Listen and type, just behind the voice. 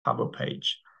cover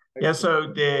page. Yeah,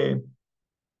 so the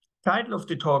title of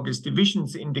the talk is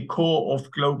Divisions in the Core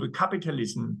of Global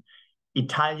Capitalism,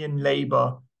 Italian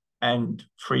Labor and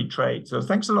Free Trade. So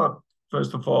thanks a lot,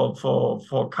 first of all,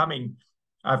 for coming.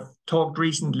 I've talked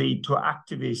recently to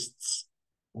activists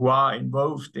who are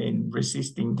involved in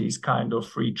resisting these kind of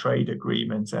free trade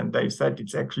agreements, and they've said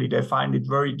it's actually, they find it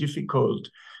very difficult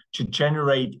to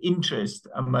generate interest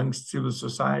amongst civil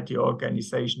society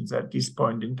organizations at this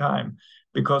point in time.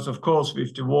 Because, of course,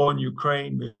 with the war in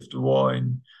Ukraine, with the war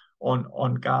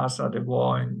on Gaza, the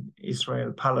war in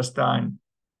Israel, Palestine,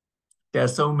 there are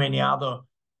so many other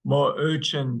more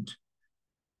urgent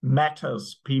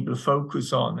matters people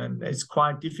focus on, and it's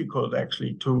quite difficult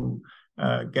actually to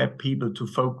get people to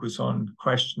focus on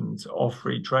questions of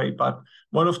free trade. But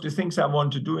one of the things I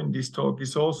want to do in this talk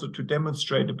is also to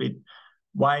demonstrate a bit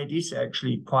why it is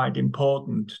actually quite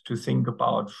important to think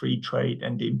about free trade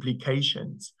and the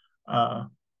implications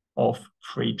of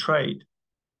free trade.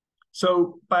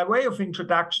 So by way of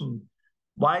introduction,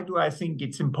 why do I think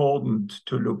it's important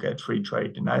to look at free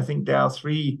trade? And I think there are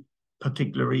three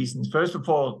particular reasons. First of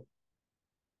all,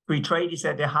 free trade is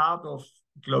at the heart of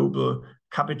global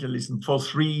capitalism for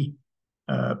three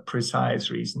precise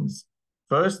reasons.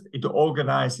 First, it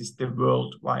organizes the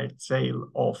worldwide sale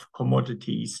of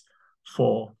commodities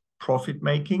for profit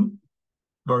making.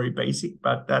 Very basic,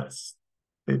 but that's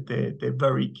the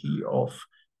very key of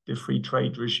the free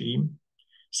trade regime.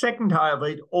 Second, however,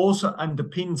 it also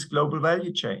underpins global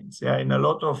value chains. Yeah, in a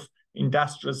lot of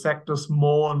industrial sectors,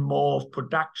 more and more of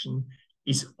production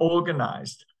is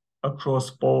organized across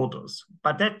borders.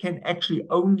 But that can actually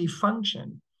only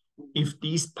function if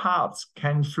these parts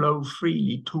can flow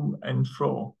freely to and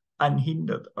fro,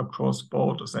 unhindered across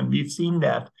borders. And we've seen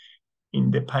that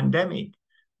in the pandemic,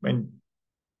 when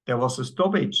there was a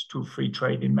stoppage to free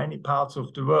trade in many parts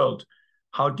of the world,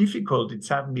 how difficult it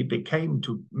suddenly became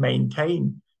to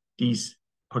maintain these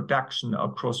production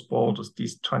across borders,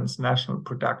 these transnational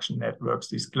production networks,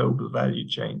 these global value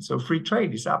chains. So free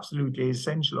trade is absolutely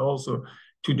essential also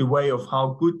to the way of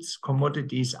how goods,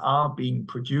 commodities are being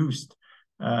produced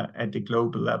at the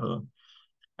global level.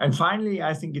 And finally,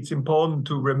 I think it's important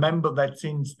to remember that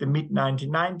since the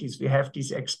mid-1990s, we have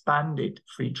this expanded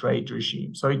free trade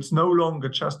regime. So it's no longer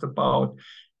just about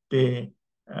the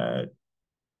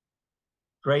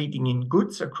trading in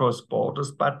goods across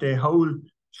borders, but the whole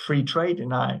free trade,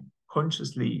 and I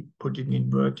consciously put it in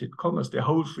inverted commas, the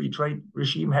whole free trade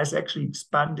regime has actually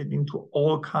expanded into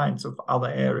all kinds of other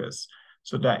areas.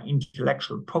 So there are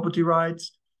intellectual property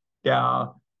rights, there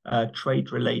are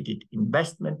trade-related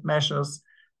investment measures,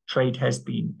 trade has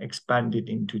been expanded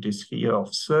into the sphere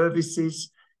of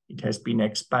services, it has been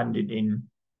expanded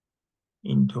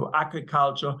into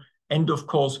agriculture, and of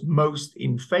course, most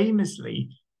infamously,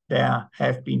 there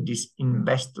have been these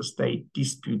investor-state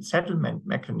dispute settlement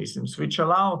mechanisms which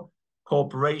allow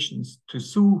corporations to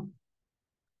sue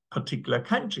particular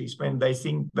countries when they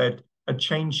think that a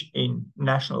change in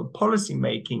national policy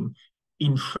making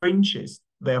infringes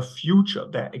their future,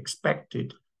 their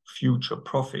expected future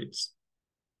profits.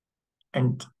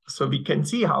 And so we can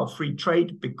see how free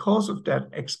trade, because of that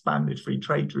expanded free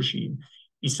trade regime,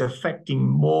 is affecting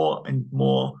more and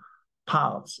more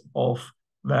parts of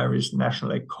various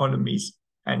national economies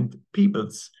and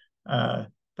people's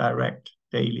direct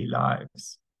daily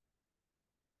lives.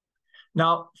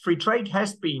 Now, free trade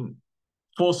has been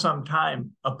for some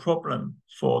time a problem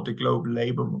for the global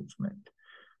labor movement.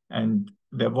 And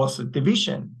there was a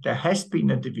division, there has been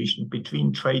a division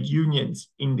between trade unions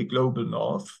in the global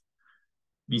north.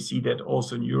 We see that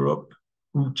also in Europe,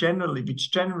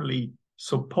 which generally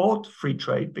support free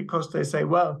trade because they say,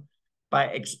 well, by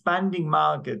expanding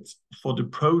markets for the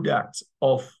products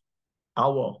of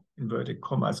our, inverted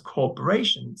commas,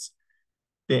 corporations,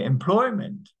 the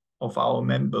employment of our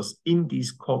members in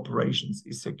these corporations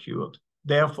is secured.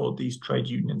 Therefore, these trade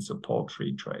unions support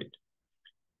free trade.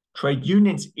 Trade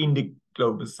unions in the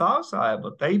global south,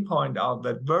 however, they point out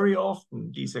that very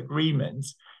often these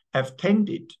agreements have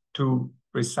tended to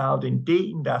result in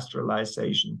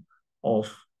deindustrialization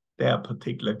of their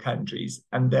particular countries,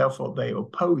 and therefore they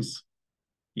oppose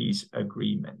these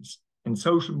agreements. And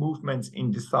social movements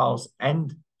in the South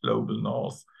and global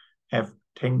North have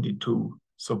tended to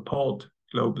support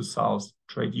global South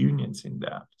trade unions in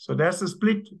that. So there's a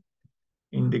split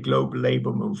in the global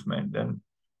labor movement. And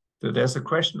so there's a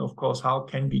question, of course, how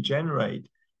can we generate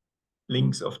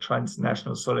links of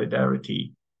transnational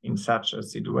solidarity in such a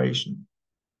situation?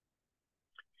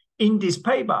 In this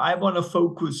paper, I want to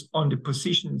focus on the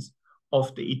positions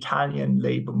of the Italian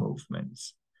labor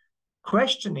movements,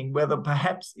 questioning whether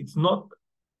perhaps it's not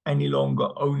any longer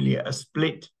only a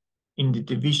split in the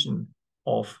division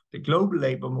of the global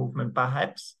labor movement.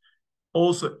 Perhaps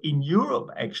also in Europe,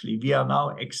 actually, we are now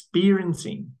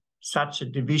experiencing such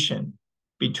a division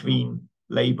between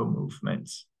labor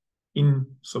movements in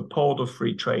support of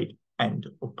free trade and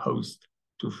opposed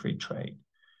to free trade.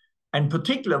 And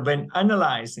particularly when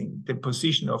analyzing the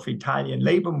position of Italian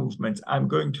labor movements, I'm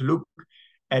going to look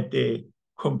at the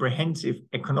comprehensive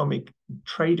economic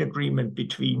trade agreement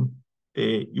between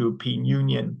the European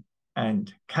Union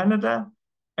and Canada,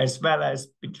 as well as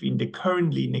between the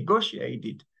currently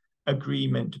negotiated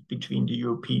agreement between the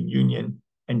European Union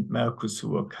and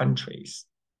Mercosur countries.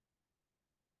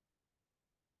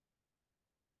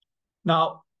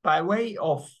 Now, by way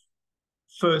of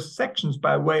first sections,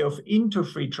 by way of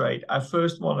inter-free trade, I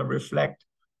first want to reflect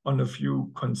on a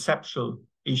few conceptual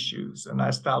issues. And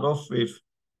I start off with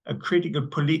a critical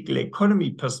political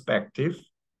economy perspective.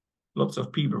 Lots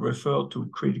of people refer to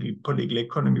critical political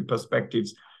economy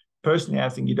perspectives. Personally, I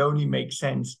think it only makes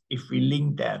sense if we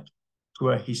link that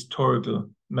to a historical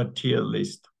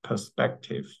materialist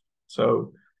perspective.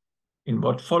 So in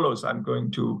what follows, I'm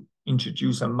going to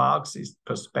introduce a Marxist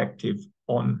perspective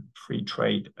on free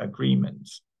trade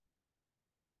agreements.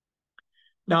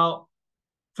 Now,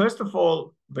 first of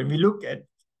all, when we look at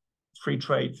free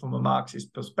trade from a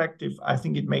Marxist perspective, I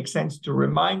think it makes sense to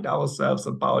remind ourselves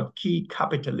about key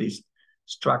capitalist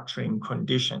structuring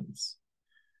conditions.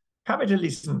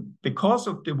 Capitalism, because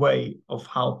of the way of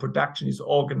how production is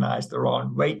organized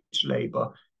around wage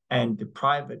labor and the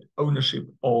private ownership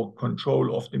or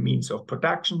control of the means of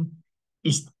production,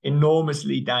 is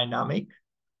enormously dynamic.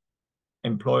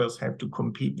 Employers have to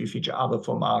compete with each other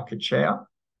for market share.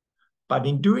 But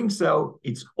in doing so,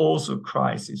 it's also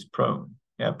crisis prone.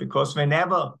 Yeah, because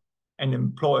whenever an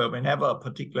employer, whenever a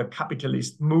particular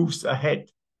capitalist moves ahead,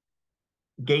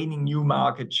 gaining new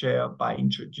market share by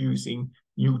introducing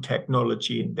new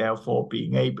technology and therefore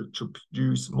being able to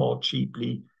produce more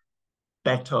cheaply,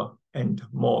 better and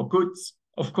more goods,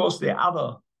 of course, the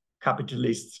other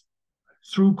capitalists,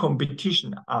 through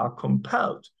competition, are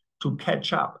compelled to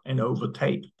catch up and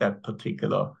overtake that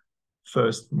particular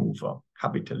first mover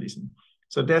capitalism.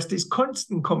 So there's this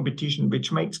constant competition,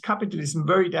 which makes capitalism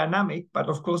very dynamic, but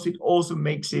of course it also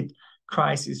makes it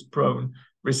crisis prone,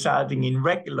 resulting in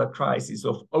regular crises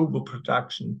of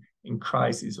overproduction and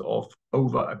crises of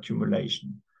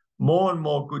overaccumulation. More and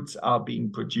more goods are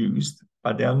being produced,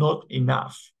 but there are not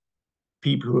enough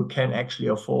people who can actually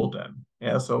afford them.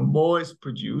 Yeah, so more is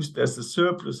produced, there's a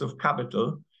surplus of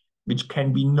capital, which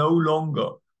can be no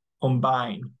longer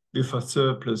combined with a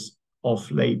surplus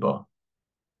of labor.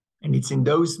 And it's in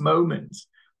those moments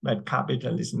that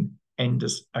capitalism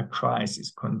enters a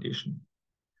crisis condition.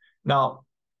 Now,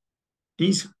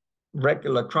 these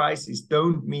regular crises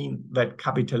don't mean that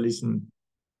capitalism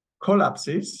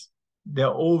collapses. There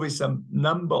are always a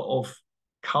number of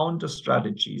counter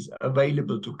strategies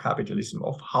available to capitalism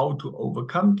of how to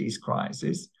overcome these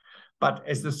crises. But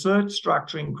as the third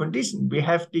structuring condition, we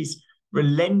have this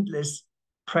relentless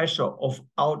pressure of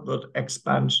outward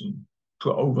expansion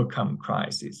to overcome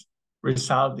crises,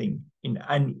 resulting in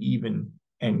uneven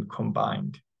and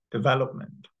combined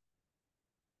development.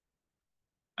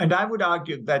 And I would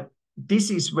argue that this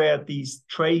is where these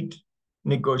trade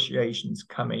negotiations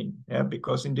come in,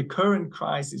 because in the current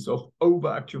crisis of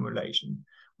overaccumulation,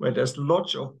 where there's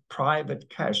lots of private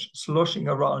cash sloshing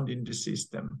around in the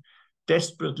system,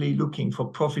 desperately looking for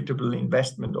profitable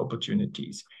investment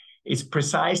opportunities, it's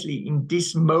precisely in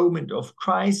this moment of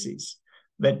crisis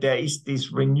that there is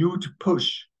this renewed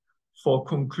push for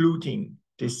concluding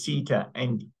the CETA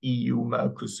and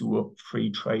EU-Mercosur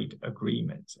free trade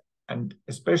agreements. And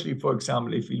especially, for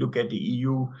example, if we look at the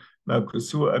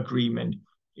EU-Mercosur agreement,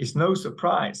 it's no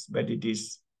surprise that it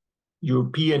is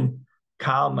European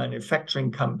car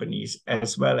manufacturing companies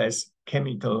as well as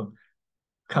chemical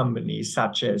companies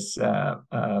such as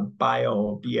Bayer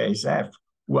or BASF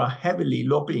who are heavily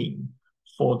lobbying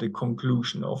for the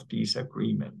conclusion of these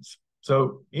agreements.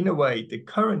 So in a way, the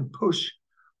current push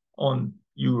on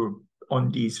Europe on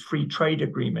these free trade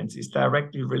agreements is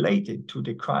directly related to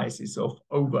the crisis of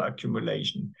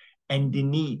overaccumulation and the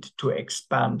need to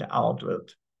expand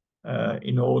outward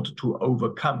in order to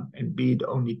overcome, and be it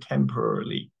only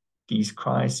temporarily, these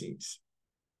crises.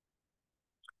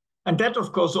 And that,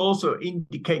 of course, also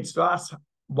indicates to us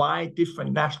why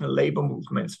different national labor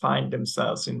movements find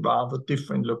themselves in rather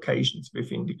different locations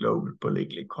within the global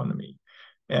political economy.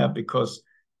 Because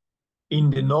in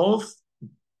the North,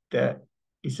 there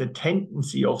is a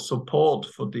tendency of support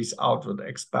for this outward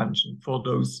expansion, for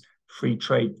those free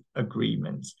trade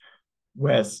agreements,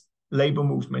 whereas labor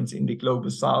movements in the global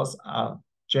South are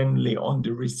generally on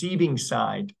the receiving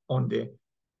side, on the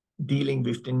dealing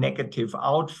with the negative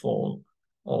outfall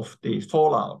of the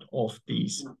fallout of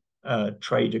these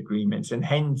trade agreements, and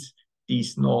hence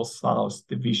these North-South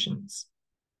divisions.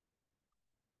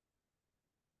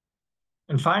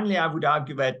 And finally, I would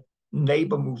argue that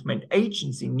labor movement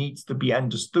agency needs to be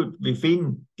understood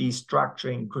within these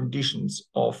structuring conditions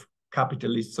of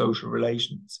capitalist social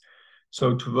relations.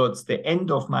 So towards the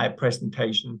end of my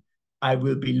presentation, I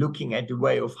will be looking at the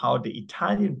way of how the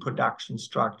Italian production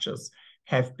structures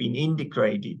have been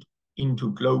integrated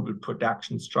into global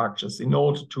production structures in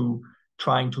order to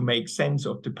trying to make sense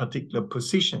of the particular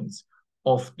positions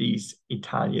of these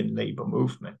Italian labor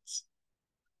movements.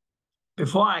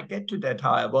 Before I get to that,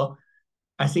 however,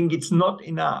 I think it's not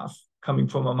enough, coming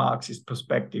from a Marxist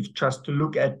perspective, just to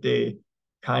look at the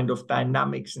kind of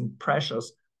dynamics and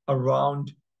pressures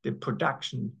around the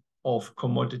production of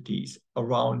commodities,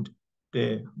 around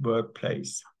the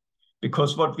workplace.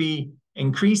 Because what we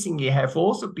increasingly have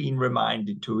also been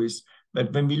reminded to is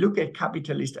that when we look at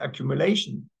capitalist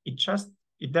accumulation,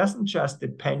 it doesn't just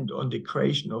depend on the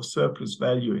creation of surplus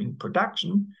value in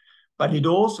production, but it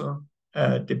also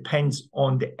depends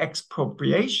on the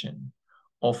expropriation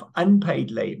of unpaid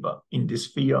labor in the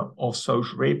sphere of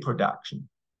social reproduction.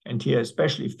 And here,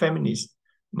 especially feminist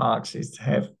Marxists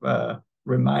have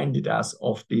reminded us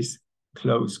of this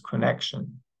close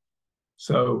connection.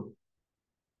 So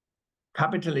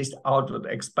capitalist outward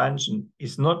expansion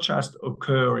is not just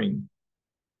occurring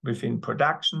within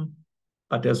production,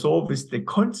 but there's always the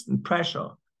constant pressure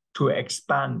to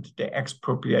expand the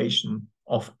expropriation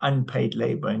of unpaid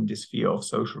labor in the sphere of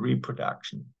social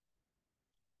reproduction.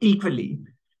 Equally,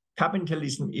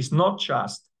 capitalism is not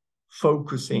just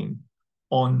focusing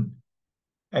on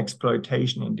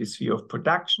exploitation in the sphere of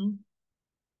production,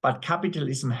 but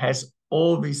capitalism has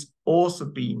always also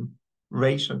been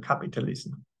racial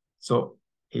capitalism. So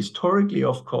historically,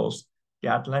 of course,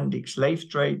 the Atlantic slave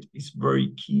trade is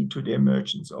very key to the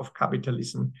emergence of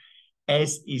capitalism,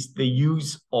 as is the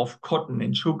use of cotton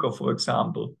and sugar, for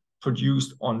example,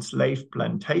 produced on slave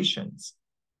plantations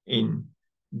in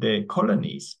the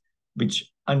colonies,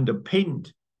 which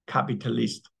underpinned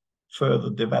capitalist further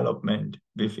development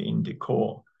within the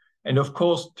core. And of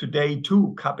course, today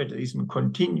too, capitalism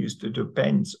continues to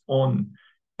depend on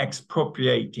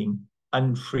expropriating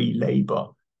unfree labor,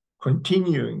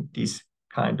 continuing this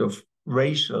kind of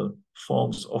racial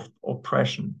forms of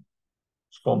oppression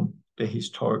from the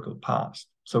historical past.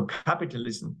 So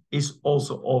capitalism is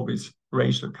also always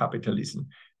racial capitalism,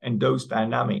 and those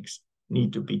dynamics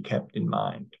need to be kept in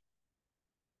mind.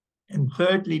 And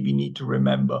thirdly, we need to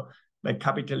remember that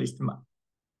capitalist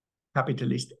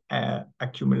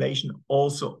accumulation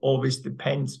also always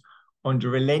depends on the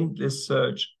relentless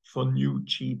search for new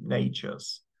cheap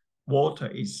natures. Water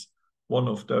is one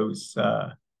of those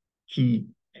key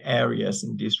areas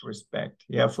in this respect.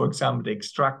 Yeah, for example, the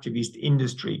extractivist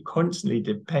industry constantly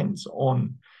depends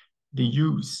on the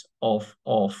use of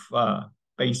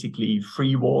basically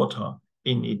free water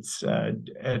in its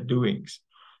doings.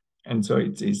 And so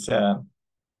it is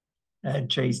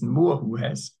Jason Moore who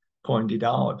has pointed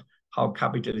out how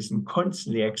capitalism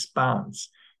constantly expands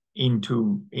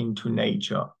into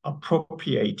nature,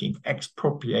 expropriating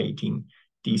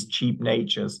these cheap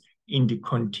natures in the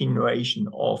continuation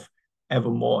of ever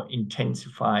more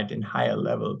intensified and higher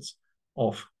levels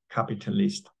of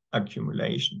capitalist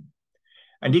accumulation.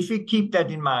 And if we keep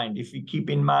that in mind, if we keep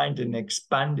in mind an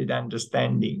expanded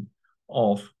understanding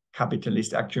of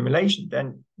capitalist accumulation,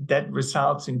 then that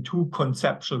results in two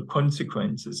conceptual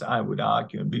consequences, I would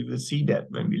argue, and we will see that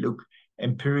when we look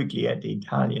empirically at the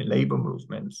Italian labor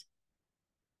movements.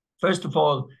 First of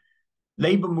all,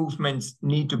 labor movements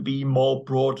need to be more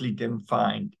broadly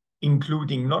defined,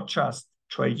 including not just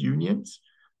trade unions,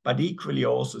 but equally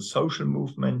also social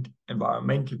movement,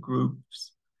 environmental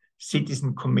groups,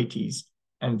 citizen committees,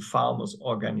 and farmers'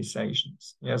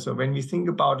 organizations. Yeah, so when we think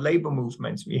about labor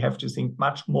movements, we have to think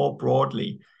much more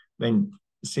broadly than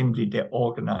simply the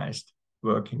organized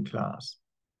working class.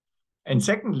 And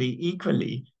secondly,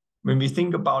 equally, when we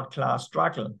think about class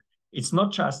struggle, it's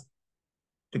not just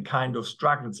the kind of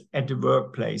struggles at the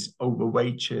workplace over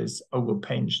wages, over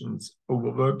pensions, over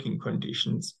working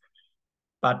conditions,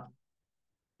 but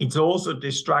it's also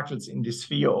the struggles in the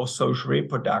sphere of social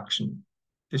reproduction,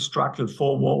 the struggle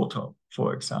for water,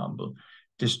 for example,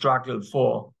 the struggle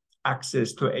for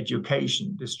access to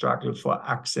education, the struggle for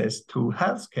access to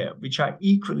healthcare, which are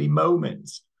equally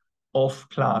moments of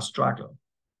class struggle.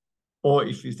 Or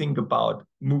if you think about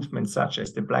movements such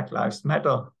as the Black Lives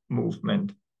Matter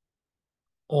movement,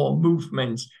 or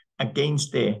movements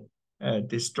against the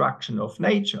destruction of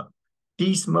nature,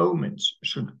 these moments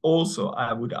should also,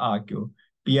 I would argue,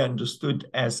 be understood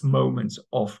as moments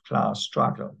of class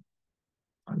struggle.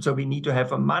 And so we need to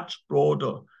have a much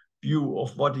broader view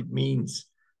of what it means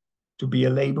to be a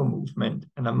labor movement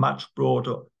and a much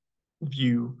broader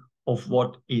view of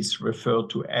what is referred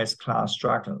to as class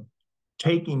struggle,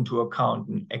 taking into account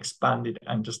an expanded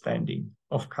understanding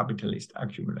of capitalist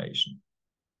accumulation.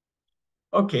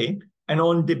 Okay, and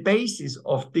on the basis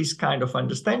of this kind of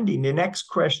understanding, the next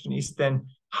question is then,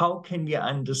 how can we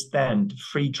understand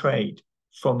free trade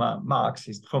from a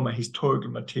Marxist, from a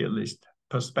historical materialist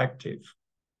perspective?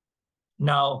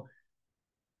 Now,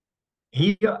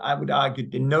 here I would argue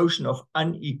the notion of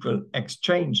unequal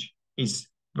exchange is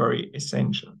very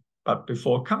essential. But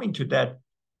before coming to that,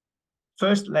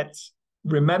 first let's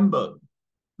remember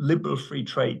liberal free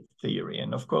trade theory.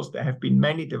 And of course, there have been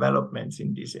many developments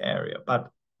in this area,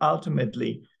 but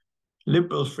ultimately,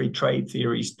 liberal free trade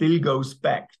theory still goes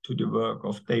back to the work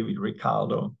of David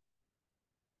Ricardo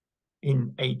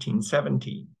in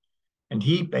 1817. And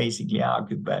he basically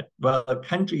argued that, well,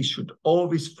 countries should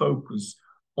always focus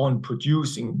on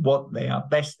producing what they are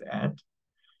best at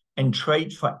and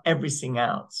trade for everything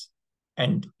else.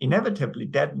 And inevitably,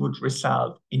 that would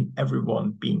result in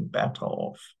everyone being better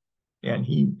off. And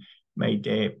he made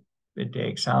the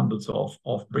examples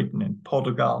of Britain and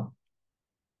Portugal.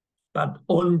 But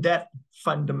on that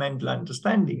fundamental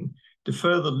understanding, the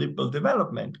further liberal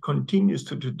development continues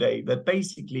to today that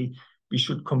basically we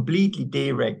should completely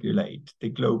deregulate the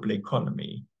global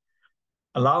economy,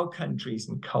 allow countries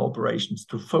and corporations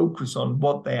to focus on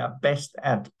what they are best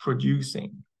at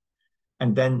producing.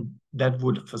 And then that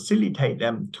would facilitate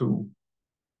them to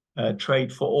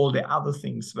trade for all the other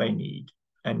things they need.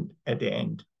 And at the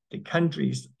end, the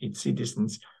countries, its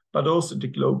citizens, but also the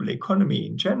global economy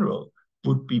in general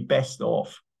would be best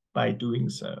off by doing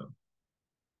so.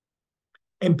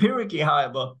 Empirically,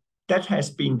 however, that has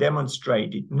been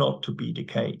demonstrated not to be the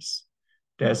case.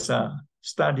 There's a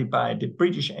study by the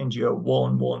British NGO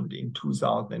Morton in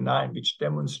 2009, which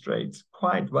demonstrates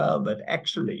quite well that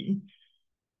actually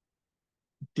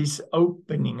this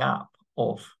opening up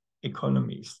of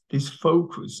economies, this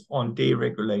focus on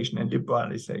deregulation and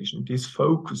liberalization, this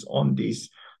focus on this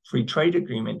free trade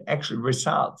agreement actually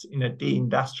results in a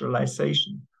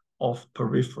deindustrialization of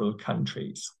peripheral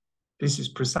countries. This is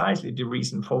precisely the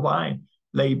reason for why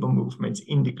labor movements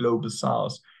in the global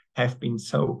south have been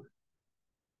so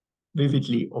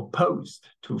vividly opposed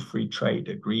to free trade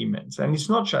agreements. And it's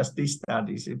not just these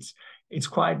studies, it's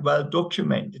quite well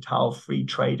documented how free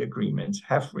trade agreements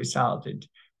have resulted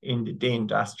in the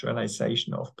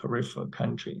deindustrialization of peripheral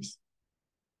countries.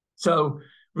 So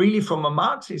really from a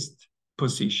Marxist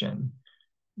position,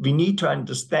 we need to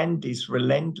understand this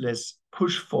relentless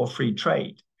push for free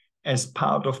trade as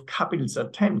part of capital's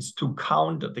attempts to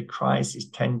counter the crisis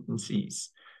tendencies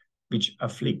which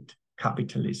afflict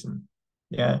capitalism.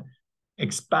 Yeah.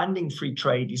 Expanding free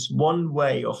trade is one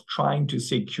way of trying to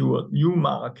secure new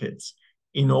markets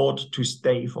in order to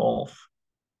stave off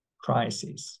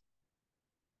crisis.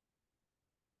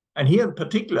 And here in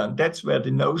particular, that's where the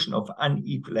notion of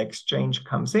unequal exchange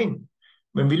comes in.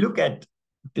 When we look at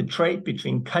the trade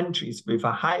between countries with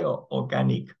a higher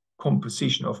organic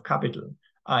composition of capital,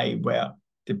 i.e., where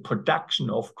the production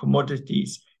of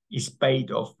commodities is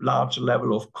based of larger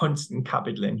level of constant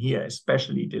capital, and here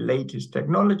especially the latest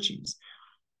technologies,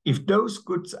 if those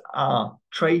goods are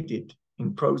traded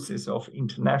in process of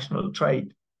international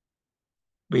trade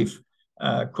with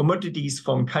commodities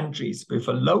from countries with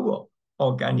a lower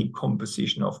organic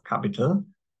composition of capital,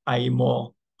 i.e.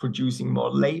 producing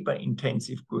more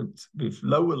labor-intensive goods with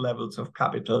lower levels of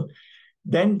capital,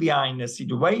 then we are in a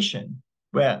situation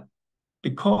where,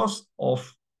 because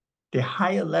of the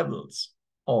higher levels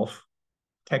of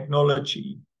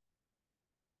technology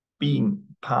being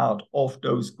part of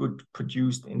those goods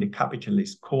produced in the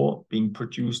capitalist core, being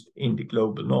produced in the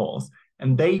global north,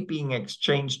 and they being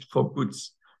exchanged for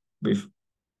goods with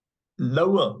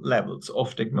lower levels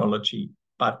of technology,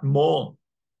 but more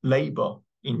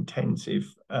labor-intensive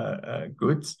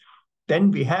goods, then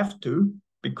we have to,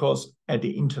 because at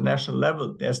the international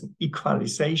level, there's an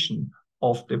equalization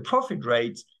of the profit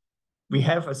rates, we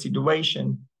have a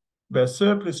situation where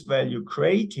surplus value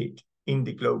created in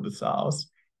the global south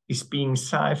is being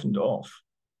siphoned off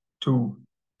to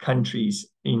countries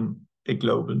in the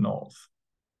global north.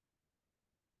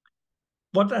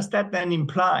 What does that then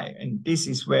imply? And this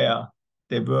is where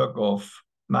the work of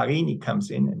Marini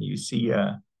comes in, and you see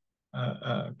a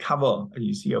cover,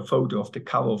 you see a photo of the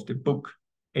cover of the book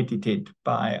edited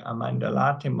by Amanda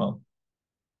Latimer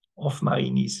of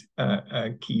Marini's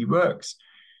key works.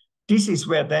 This is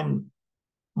where then,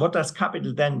 what does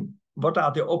capital then, what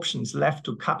are the options left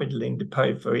to capital in the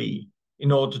periphery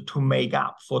in order to make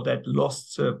up for that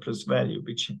lost surplus value,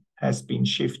 which has been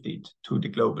shifted to the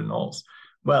global north.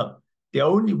 Well, the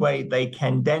only way they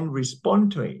can then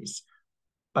respond to it is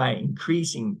by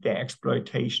increasing their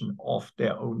exploitation of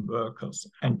their own workers.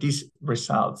 And this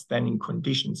results then in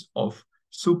conditions of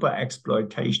super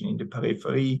exploitation in the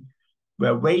periphery,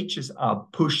 where wages are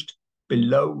pushed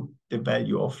below the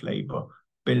value of labor,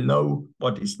 below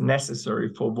what is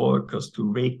necessary for workers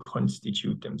to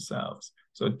reconstitute themselves.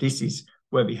 So this is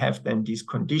where we have then these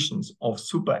conditions of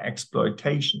super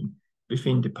exploitation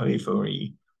within the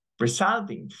periphery,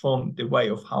 resulting from the way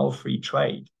of how free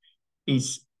trade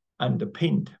is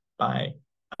underpinned by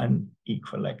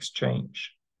unequal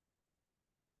exchange.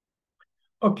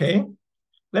 Okay,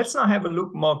 let's now have a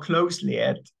look more closely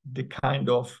at the kind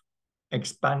of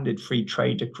expanded free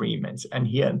trade agreements, and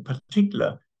here in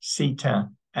particular, CETA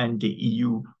and the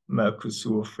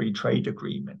EU-Mercosur free trade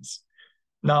agreements.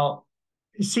 Now,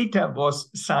 CETA was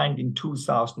signed in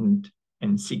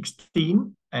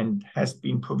 2016 and has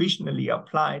been provisionally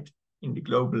applied in the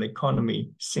global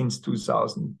economy since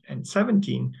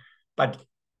 2017, but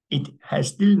it has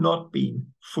still not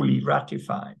been fully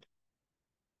ratified.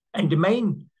 And the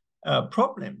main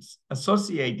problems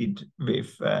associated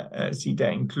with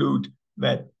CETA include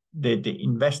that the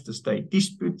investor-state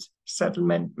dispute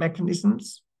settlement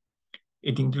mechanisms.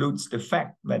 It includes the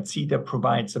fact that CETA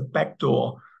provides a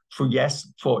backdoor for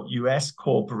US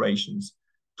corporations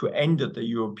to enter the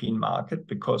European market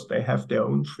because they have their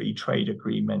own free trade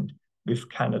agreement with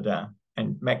Canada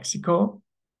and Mexico.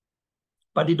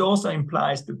 But it also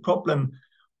implies the problem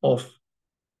of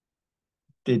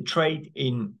the trade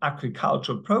in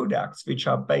agricultural products, which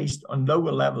are based on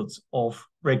lower levels of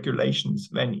regulations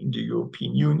than in the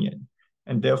European Union.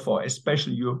 And therefore,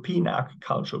 especially European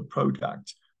agricultural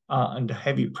products are under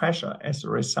heavy pressure as a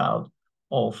result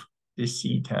of the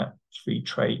CETA free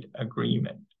trade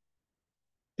agreement.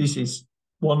 This is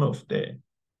one of the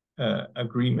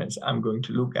agreements I'm going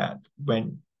to look at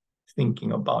when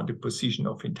thinking about the position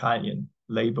of Italian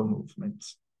labor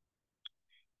movements.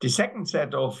 The second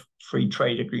set of free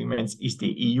trade agreements is the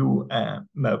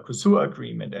EU-Mercosur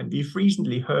agreement. And we've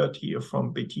recently heard here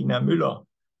from Bettina Müller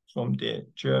from the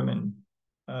German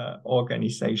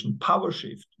organization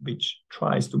PowerShift, which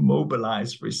tries to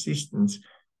mobilize resistance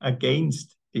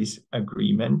against this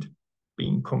agreement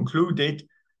being concluded,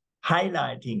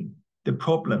 highlighting the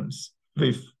problems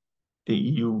with the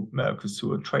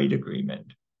EU-Mercosur trade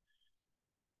agreement.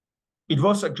 It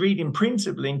was agreed in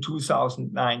principle in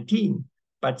 2019,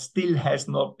 but still has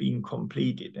not been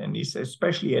completed. And it's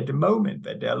especially at the moment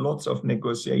that there are lots of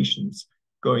negotiations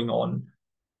going on,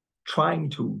 trying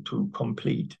to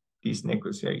complete these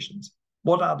negotiations.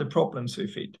 What are the problems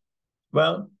with it?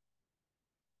 Well,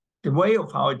 the way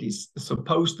of how it is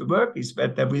supposed to work is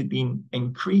that there will be an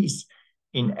increase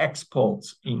in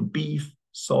exports in beef,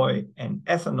 soy, and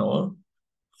ethanol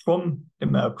from the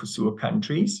Mercosur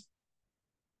countries,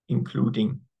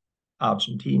 including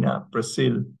Argentina,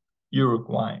 Brazil,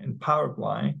 Uruguay, and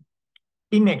Paraguay,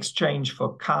 in exchange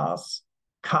for cars,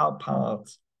 car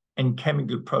parts, and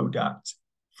chemical products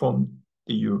from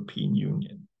the European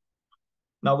Union.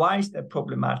 Now, why is that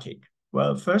problematic?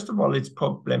 Well, first of all, it's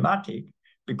problematic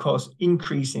because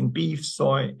increase in beef,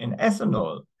 soy, and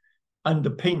ethanol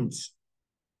underpins,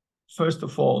 first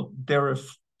of all,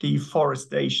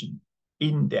 deforestation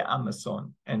in the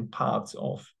Amazon and parts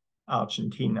of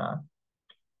Argentina.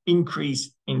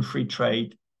 Increase in free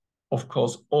trade, of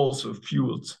course, also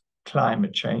fuels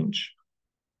climate change.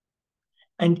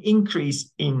 And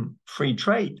increase in free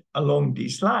trade along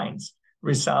these lines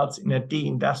results in a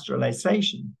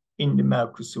deindustrialization in the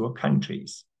Mercosur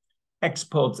countries.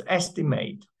 Experts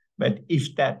estimate that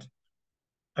if that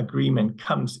agreement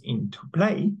comes into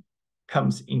play,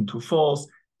 comes into force,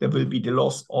 there will be the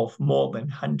loss of more than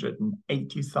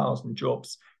 180,000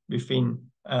 jobs within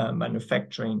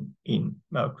manufacturing in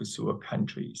Mercosur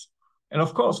countries. And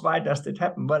of course, why does that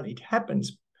happen? Well, it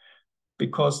happens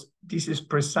because this is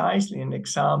precisely an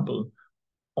example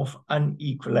of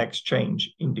unequal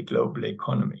exchange in the global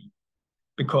economy.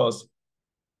 Because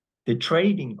the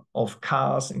trading of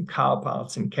cars and car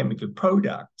parts and chemical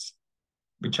products,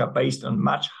 which are based on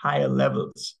much higher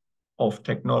levels of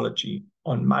technology,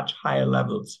 on much higher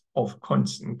levels of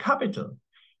constant capital,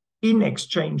 in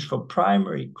exchange for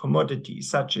primary commodities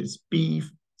such as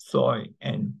beef, soy,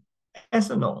 and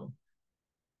ethanol.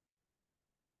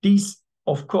 This,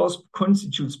 of course,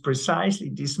 constitutes precisely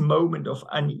this moment of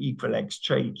unequal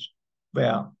exchange,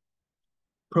 where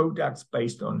products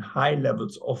based on high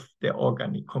levels of the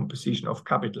organic composition of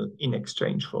capital in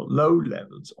exchange for low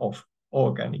levels of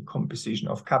organic composition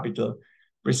of capital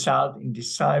result in the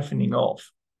siphoning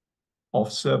off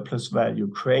of surplus value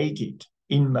created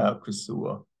in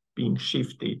Mercosur being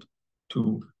shifted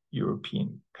to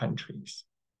European countries.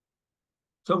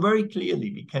 So very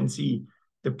clearly, we can see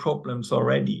the problems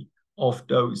already of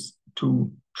those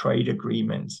two trade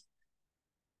agreements,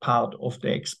 part of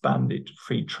the expanded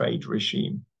free trade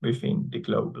regime within the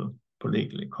global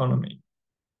political economy.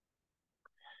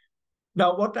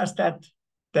 Now, what does that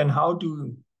then, how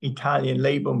do Italian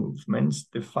labor movements,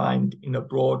 defined in a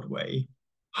broad way,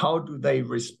 how do they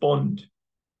respond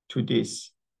to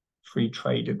these free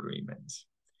trade agreements?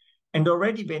 And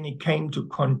already when it came to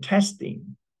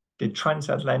contesting the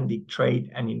transatlantic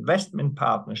trade and investment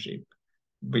partnership,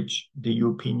 which the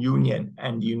European Union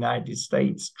and the United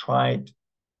States tried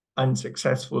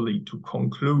unsuccessfully to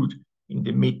conclude in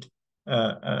the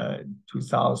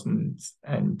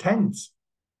mid-2010s,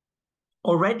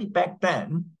 already back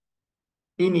then,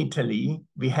 in Italy,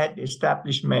 we had the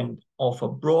establishment of a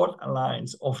broad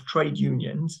alliance of trade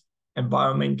unions,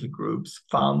 environmental groups,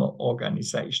 farmer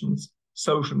organizations,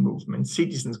 social movements,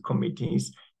 citizens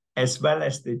committees, as well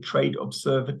as the trade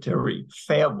observatory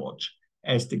Fairwatch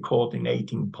as the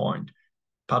coordinating point,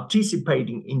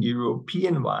 participating in the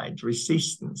European-wide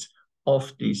resistance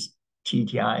of this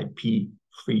TTIP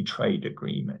free trade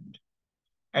agreement.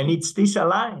 And it's this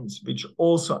alliance which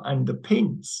also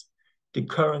underpins the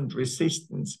current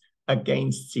resistance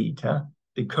against CETA,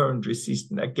 the current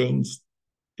resistance against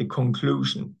the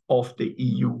conclusion of the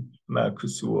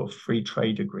EU-Mercosur free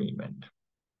trade agreement.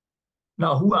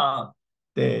 Now, who are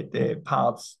the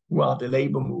parts, who are the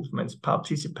labor movements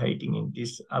participating in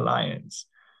this alliance?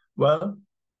 Well,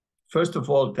 first of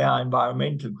all, there are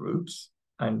environmental groups,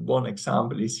 and one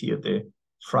example is here the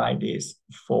Fridays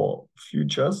for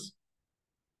Futures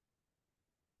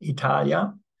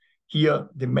Italia. Here,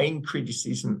 the main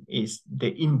criticism is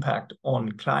the impact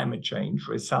on climate change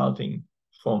resulting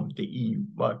from the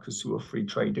EU-Mercosur free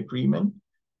trade agreement,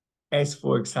 as,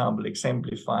 for example,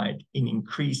 exemplified in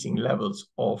increasing levels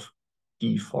of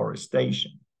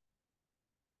deforestation.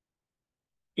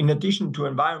 In addition to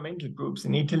environmental groups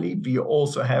in Italy, we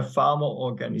also have farmer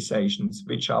organizations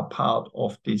which are part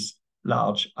of this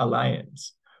large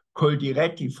alliance.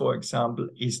 Coldiretti, for example,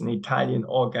 is an Italian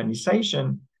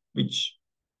organization which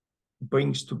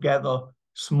brings together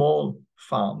small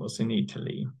farmers in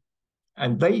Italy.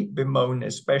 And they bemoan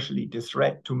especially the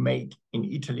threat to make in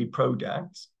Italy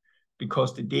products,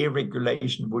 because the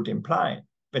deregulation would imply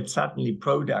that suddenly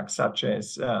products such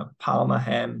as Parma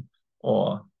ham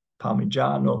or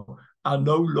Parmigiano are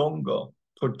no longer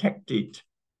protected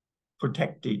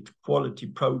quality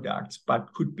products,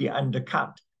 but could be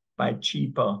undercut by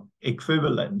cheaper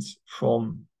equivalents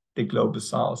from the global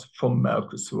south, from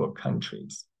Mercosur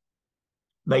countries.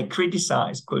 They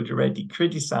criticize, Coldiretti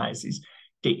criticizes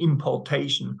the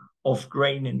importation of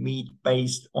grain and meat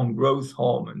based on growth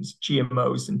hormones,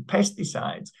 GMOs, and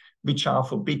pesticides, which are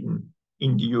forbidden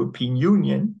in the European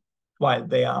Union, while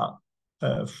they are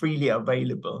freely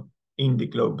available in the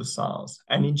global south.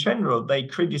 And in general, they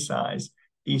criticize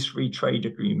these free trade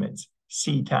agreements,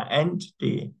 CETA and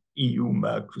the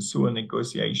EU-Mercosur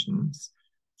negotiations,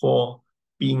 for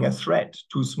being a threat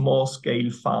to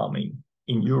small-scale farming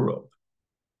in Europe.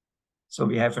 So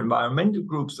we have environmental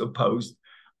groups opposed,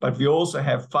 but we also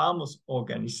have farmers'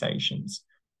 organizations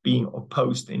being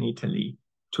opposed in Italy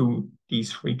to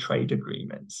these free trade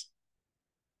agreements.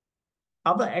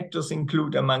 Other actors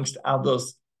include, amongst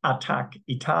others, Attac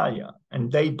Italia,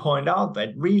 and they point out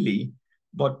that really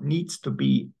what needs to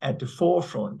be at the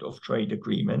forefront of trade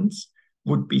agreements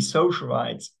would be social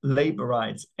rights, labor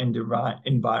rights, and the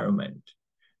environment.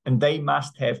 And they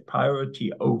must have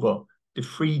priority over the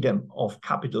freedom of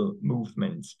capital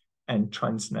movements and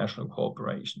transnational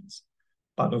corporations.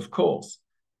 But of course,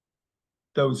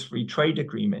 those free trade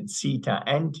agreements, CETA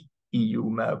and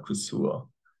EU-Mercosur,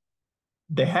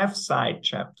 they have side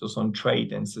chapters on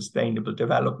trade and sustainable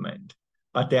development,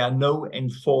 but there are no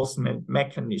enforcement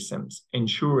mechanisms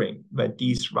ensuring that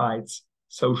these rights,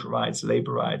 social rights,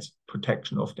 labor rights,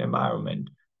 protection of the environment,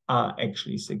 are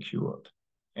actually secured.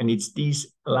 And it's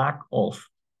this lack of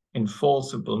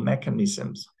enforceable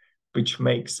mechanisms which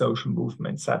make social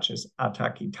movements such as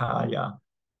Attac Italia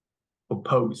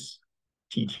oppose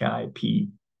TTIP,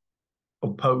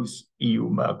 oppose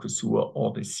EU-Mercosur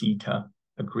or the CETA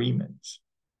agreements.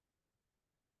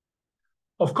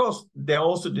 Of course, there are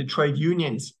also the trade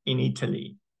unions in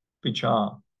Italy which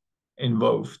are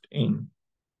involved in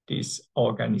these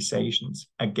organizations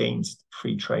against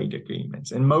free trade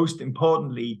agreements. And most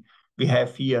importantly, we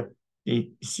have here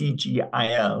the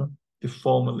CGIL, the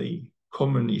formerly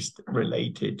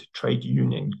communist-related trade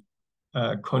union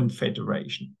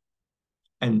confederation.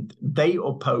 And they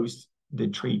oppose the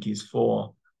treaties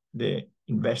for the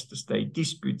investor-state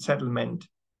dispute settlement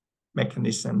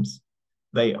mechanisms.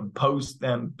 They oppose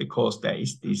them because there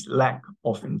is this lack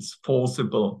of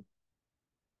enforceable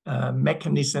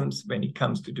mechanisms when it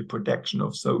comes to the protection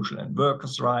of social and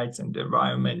workers' rights and the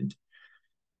environment.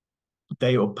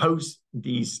 They oppose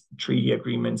these treaty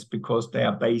agreements because they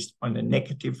are based on a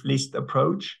negative list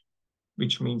approach,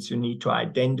 which means you need to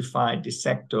identify the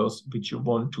sectors which you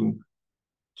want to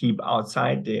keep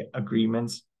outside the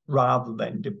agreements, rather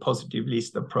than the positive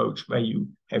list approach, where you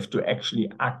have to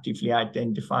actually actively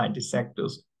identify the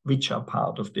sectors which are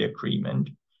part of the agreement.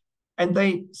 And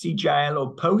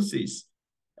CGIL opposes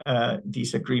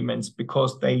these agreements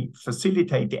because they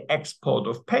facilitate the export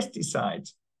of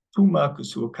pesticides to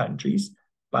Mercosur countries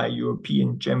by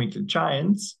European chemical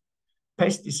giants,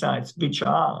 pesticides which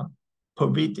are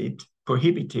prohibited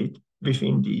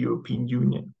within the European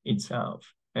Union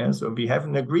itself. So we have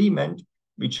an agreement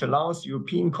which allows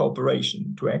European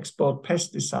corporations to export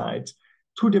pesticides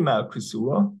to the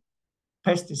Mercosur,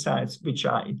 pesticides which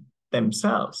are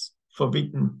themselves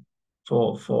forbidden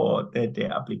for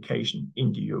their application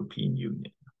in the European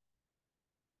Union.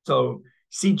 So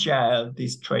CGIL,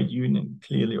 this trade union,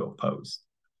 clearly opposed.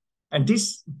 And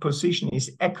this position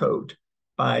is echoed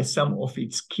by some of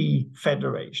its key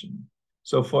federations.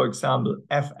 So for example,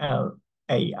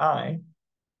 FLAI,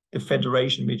 the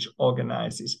federation which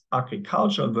organizes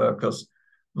agricultural workers,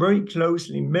 very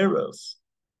closely mirrors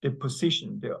the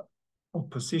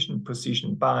opposition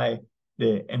position by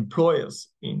the employers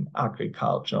in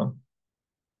agriculture,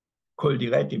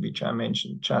 Coldiretti, which I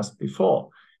mentioned just before,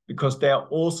 because they are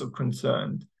also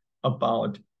concerned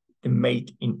about the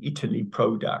made in Italy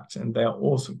products, and they are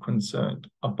also concerned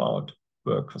about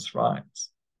workers'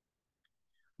 rights.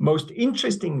 Most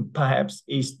interesting, perhaps,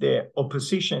 is the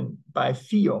opposition by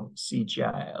FIOM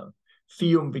CGIL,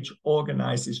 FIOM, which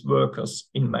organizes workers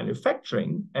in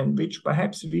manufacturing, and which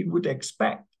perhaps we would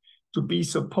expect to be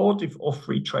supportive of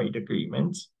free trade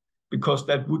agreements, because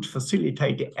that would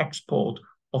facilitate the export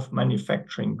of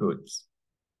manufacturing goods.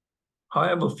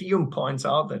 However, FIOM points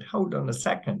out that, hold on a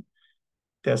second,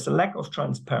 there's a lack of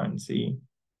transparency,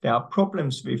 there are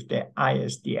problems with the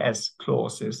ISDS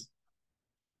clauses,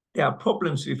 there are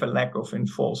problems with a lack of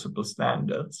enforceable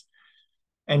standards,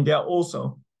 and there are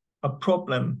also a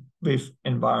problem with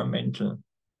environmental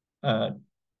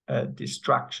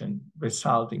destruction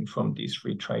resulting from these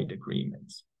free trade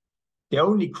agreements. The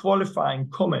only qualifying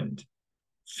comment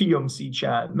FIOM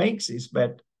CGIL makes is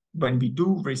that when we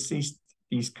do resist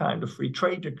these kind of free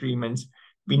trade agreements,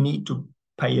 we need to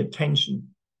pay attention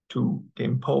to the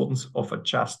importance of a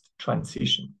just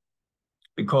transition,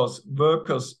 because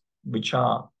workers which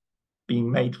are being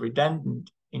made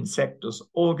redundant in sectors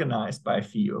organized by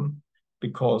FIOM,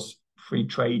 because free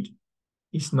trade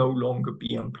is no longer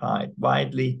being applied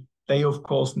widely, they of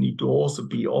course need to also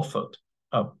be offered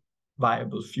a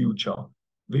viable future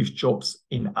with jobs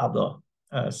in other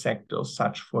sectors,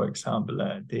 such, for example,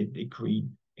 the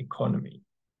green economy.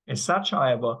 As such,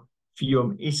 however,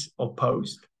 FIOM is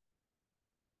opposed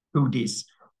to this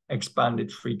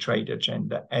expanded free trade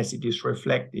agenda as it is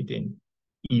reflected in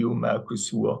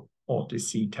EU-Mercosur or the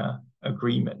CETA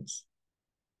agreements.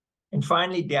 And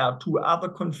finally, there are two other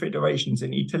confederations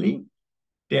in Italy.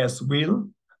 There's WIL,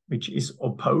 which is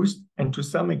opposed and to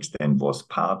some extent was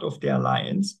part of the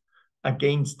alliance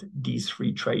against these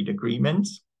free trade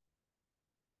agreements.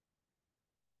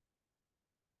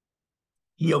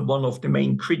 Here, one of the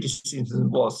main criticisms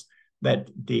was that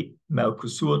the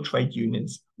Mercosur trade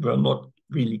unions were not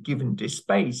really given the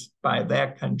space by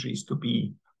their countries to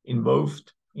be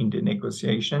involved in the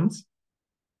negotiations.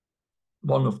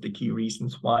 One of the key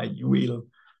reasons why UIL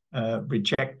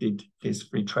rejected this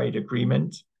free trade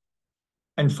agreement.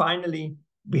 And finally,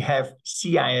 we have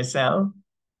CISL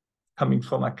coming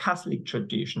from a Catholic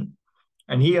tradition.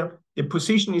 And here, the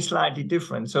position is slightly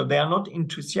different. So they are not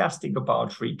enthusiastic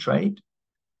about free trade,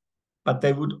 but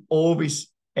they would always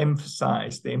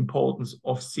emphasize the importance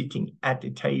of sitting at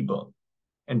the table.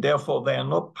 And therefore, they are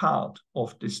not part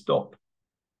of the Stop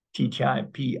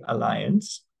TTIP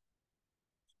alliance.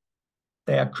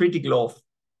 They are critical of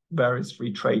various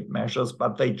free trade measures,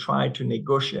 but they try to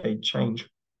negotiate change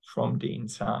from the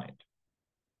inside.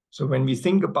 So when we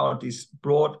think about this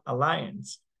broad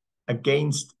alliance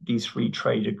against these free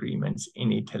trade agreements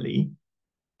in Italy,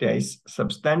 there is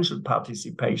substantial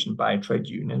participation by trade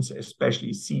unions,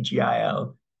 especially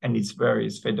CGIL and its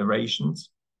various federations.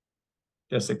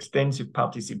 There's extensive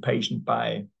participation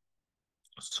by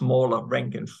smaller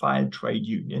rank and file trade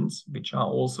unions, which are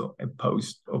also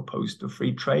opposed to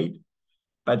free trade.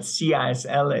 But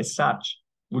CISL as such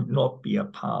would not be a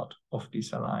part of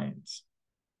this alliance.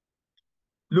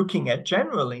 looking at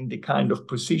generally the kind of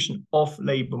position of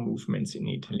labor movements in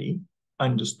Italy,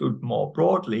 understood more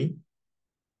broadly,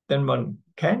 then one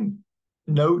can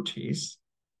notice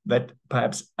that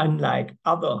perhaps unlike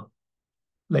other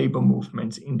labor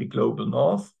movements in the global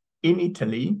north, in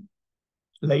Italy,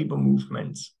 labor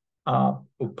movements are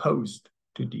opposed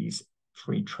to these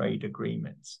free trade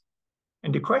agreements.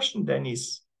 And the question then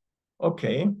is,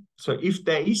 okay, so if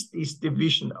there is this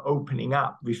division opening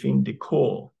up within the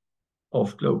core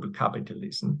of global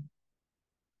capitalism,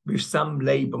 with some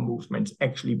labor movements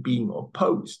actually being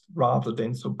opposed rather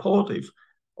than supportive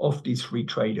of these free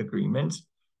trade agreements,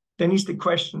 then is the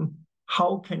question,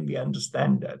 how can we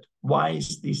understand that? Why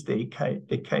is this the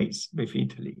case with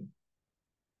Italy?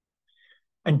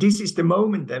 And this is the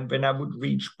moment then when I would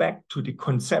reach back to the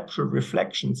conceptual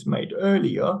reflections made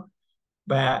earlier,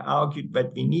 where I argued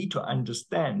that we need to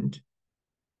understand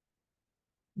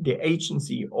the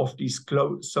agency of these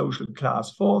social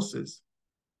class forces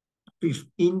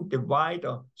within the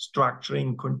wider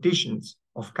structuring conditions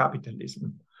of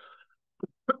capitalism.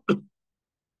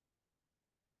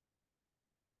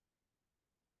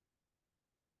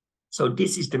 So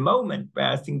this is the moment where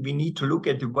I think we need to look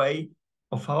at the way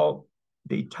of how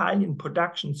the Italian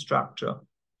production structure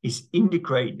is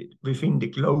integrated within the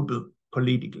global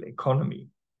political economy.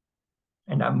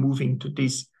 And I'm moving to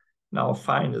this now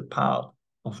final part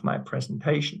of my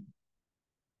presentation.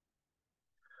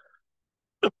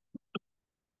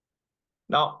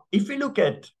 Now, if we look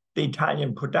at the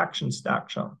Italian production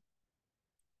structure,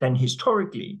 then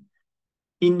historically,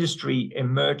 industry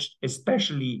emerged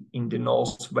especially in the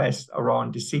northwest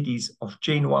around the cities of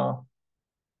Genoa,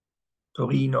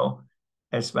 Torino,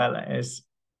 as well as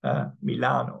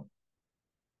Milano.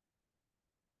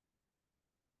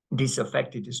 This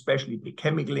affected especially the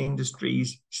chemical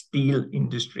industries, steel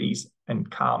industries, and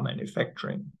car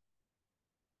manufacturing.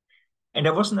 And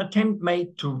there was an attempt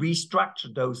made to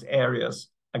restructure those areas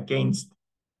against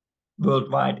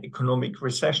worldwide economic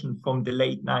recession from the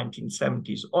late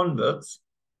 1970s onwards.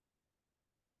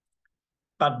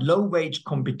 But low-wage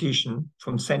competition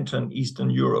from Central and Eastern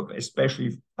Europe,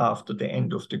 especially after the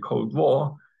end of the Cold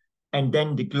War, and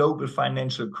then the global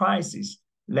financial crisis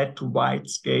led to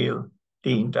wide-scale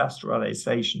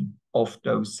deindustrialization of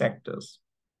those sectors.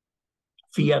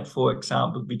 Fiat, for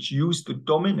example, which used to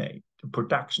dominate the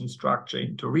production structure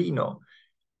in Torino,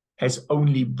 has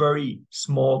only very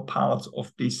small parts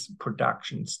of this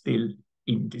production still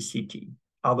in the city.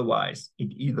 Otherwise,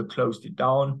 it either closed it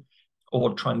down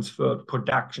or transferred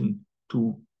production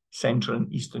to Central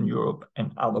and Eastern Europe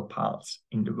and other parts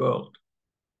in the world.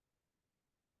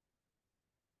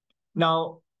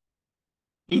 Now,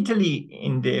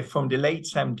 Italy from the late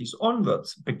 70s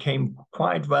onwards became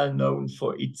quite well known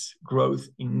for its growth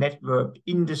in networked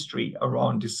industry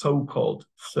around the so-called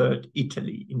Third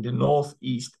Italy in the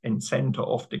northeast and center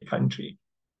of the country.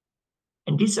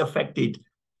 And this affected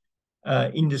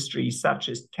industries such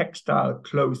as textile,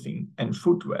 clothing, and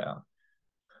footwear.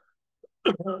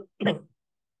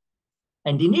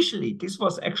 And initially, this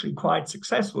was actually quite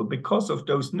successful because of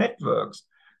those networks,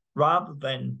 rather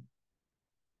than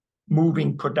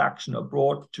moving production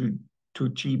abroad to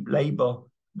cheap labor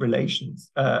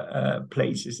relations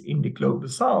places in the global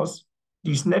south.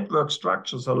 These network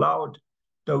structures allowed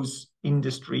those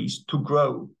industries to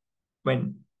grow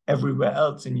when everywhere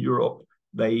else in Europe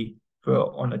they were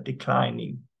on a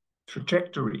declining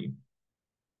trajectory.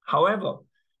 However,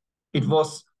 it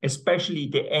was especially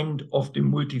the end of the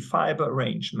multi-fiber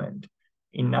arrangement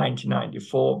in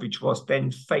 1994, which was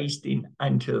then phased in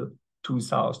until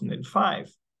 2005,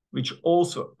 which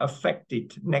also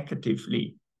affected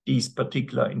negatively these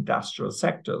particular industrial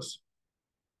sectors.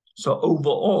 So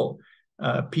overall,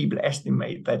 people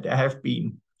estimate that there have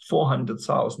been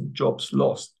 400,000 jobs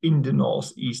lost in the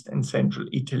northeast and central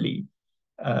Italy,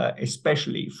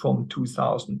 especially from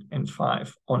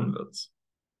 2005 onwards.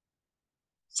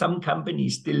 Some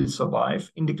companies still survive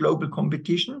in the global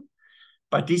competition,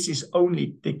 but this is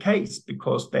only the case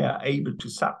because they are able to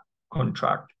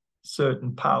subcontract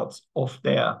certain parts of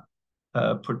their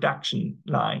production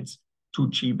lines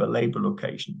to cheaper labor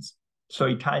locations. So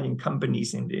Italian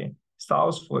companies in the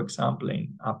south, for example,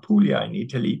 in Apulia in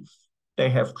Italy, they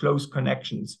have close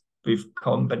connections with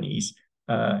companies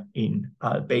in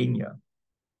Albania.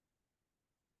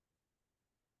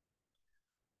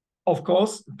 Of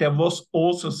course, there was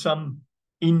also some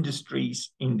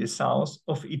industries in the south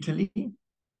of Italy,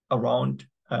 around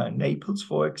Naples,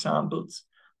 for example,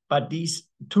 but these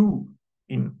too,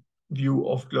 in view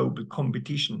of global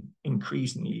competition,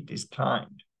 increasingly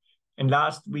declined. And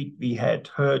last week we had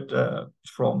heard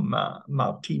from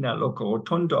Martina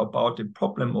Loccorotondo about the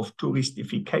problem of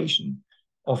touristification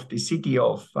of the city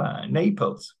of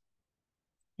Naples.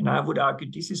 And I would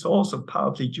argue this is also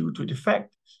partly due to the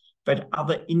fact that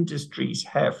other industries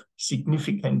have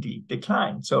significantly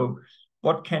declined. So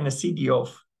what can a city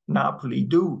of Napoli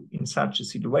do in such a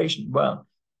situation? Well,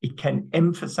 it can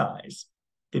emphasize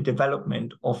the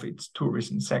development of its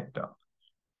tourism sector.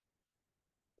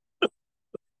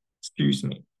 Excuse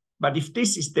me. But if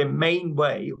this is the main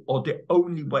way or the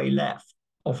only way left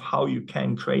of how you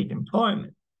can create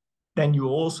employment, then you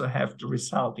also have the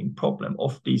resulting problem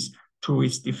of this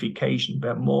touristification,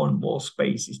 where more and more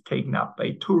space is taken up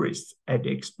by tourists at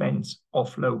the expense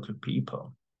of local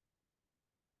people.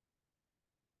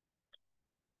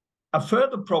 A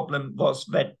further problem was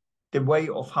that the way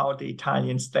of how the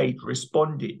Italian state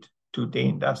responded to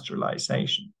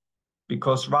deindustrialization,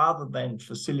 because rather than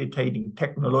facilitating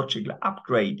technological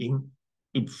upgrading,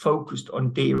 it focused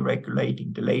on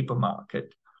deregulating the labor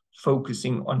market,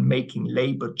 focusing on making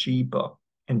labor cheaper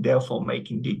and therefore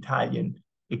making the Italian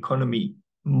economy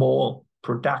more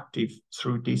productive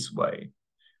through this way.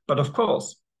 But of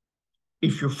course,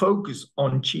 if you focus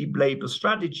on cheap labor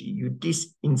strategy, you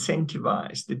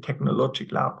disincentivize the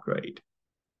technological upgrade.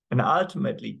 And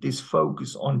ultimately, this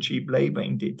focus on cheap labor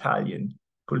in the Italian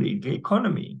political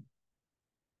economy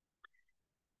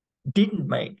didn't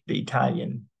make the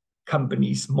Italian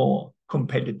companies more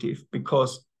competitive,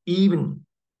 because even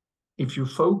if you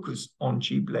focus on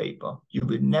cheap labor, you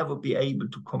will never be able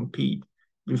to compete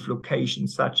with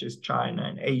locations such as China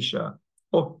and Asia,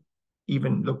 or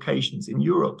even locations in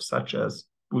Europe, such as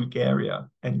Bulgaria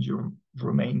and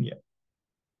Romania.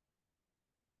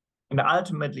 And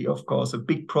ultimately, of course, a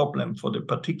big problem for the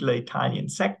particular Italian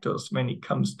sectors when it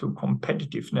comes to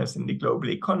competitiveness in the global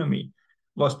economy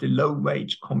was the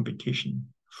low-wage competition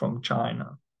from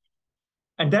China.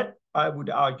 And that, I would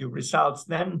argue, results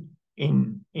then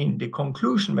in the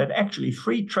conclusion that actually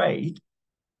free trade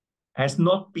has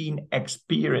not been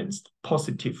experienced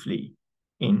positively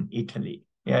in Italy.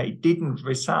 Yeah, it didn't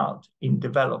result in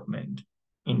development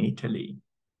in Italy.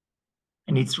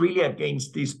 And it's really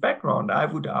against this background, I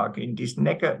would argue, in this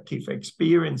negative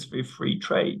experience with free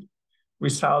trade,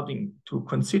 resulting to a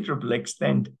considerable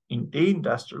extent in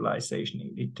deindustrialization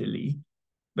in Italy,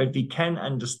 that we can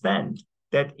understand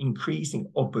that increasing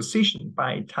opposition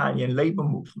by Italian labor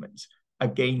movements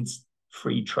against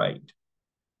free trade.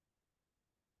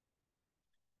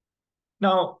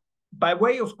 Now, by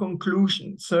way of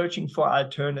conclusion, searching for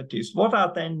alternatives, what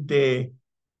are then the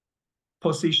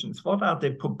positions, what are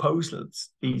the proposals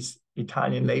these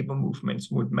Italian labor movements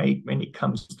would make when it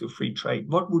comes to free trade?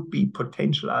 What would be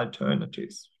potential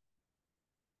alternatives?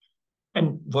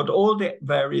 And what all the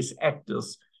various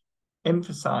actors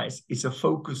emphasize is a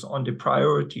focus on the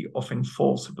priority of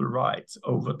enforceable rights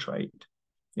over trade.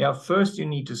 Yeah, first you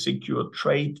need to secure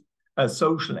trade,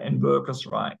 social and workers'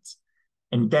 rights,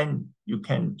 and then you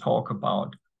can talk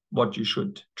about what you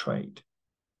should trade.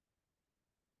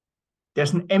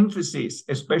 There's an emphasis,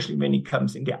 especially when it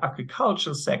comes in the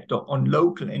agricultural sector, on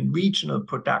local and regional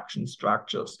production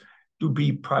structures to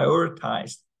be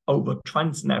prioritized over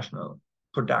transnational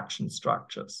production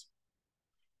structures.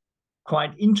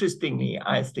 Quite interestingly,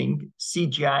 I think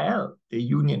CGIL, the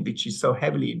union which is so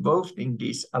heavily involved in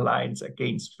this alliance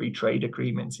against free trade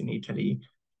agreements in Italy,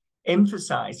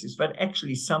 emphasizes that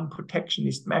actually some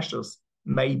protectionist measures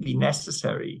may be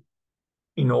necessary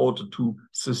in order to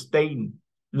sustain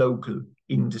local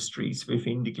industries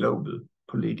within the global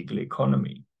political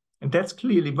economy. And that's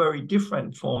clearly very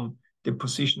different from the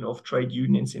position of trade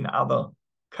unions in other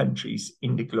countries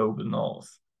in the global north.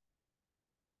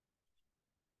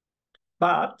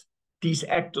 But these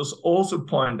actors also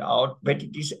point out that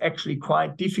it is actually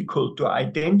quite difficult to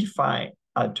identify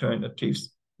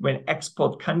alternatives when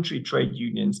export country trade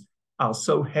unions are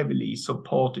so heavily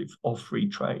supportive of free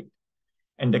trade.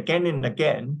 And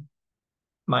again,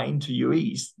 my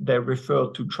interviewees, they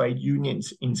refer to trade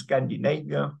unions in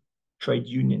Scandinavia, trade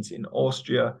unions in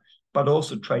Austria, but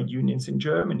also trade unions in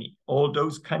Germany, all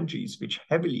those countries which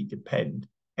heavily depend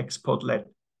export-led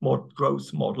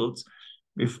growth models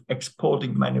with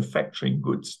exporting manufacturing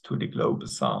goods to the global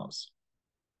south.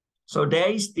 So there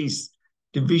is this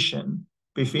division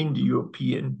within the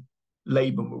European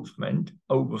labor movement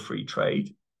over free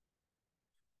trade.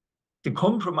 The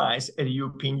compromise at the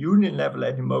European Union level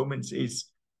at the moment is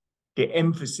the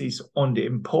emphasis on the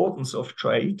importance of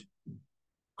trade,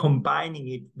 combining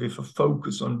it with a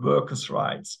focus on workers'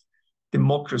 rights,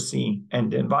 democracy,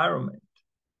 and the environment.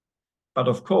 But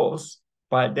of course,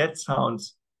 while that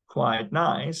sounds quite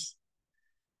nice,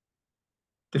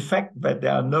 the fact that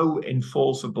there are no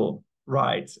enforceable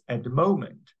rights at the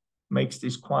moment makes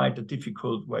this quite a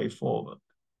difficult way forward.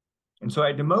 And so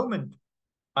at the moment,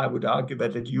 I would argue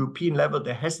that at the European level,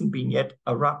 there hasn't been yet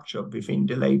a rupture within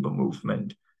the labor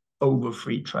movement over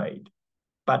free trade.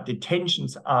 But the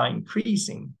tensions are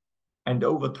increasing. And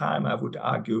over time, I would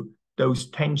argue those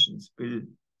tensions will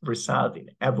result in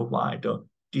ever wider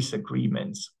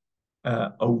disagreements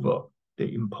over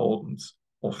the importance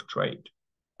of trade.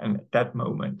 And at that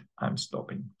moment, I'm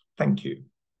stopping. Thank you.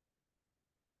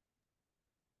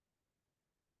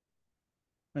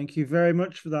 Thank you very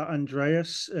much for that,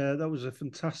 Andreas. That was a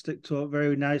fantastic talk,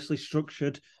 very nicely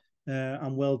structured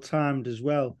and well timed as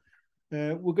well.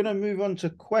 We're going to move on to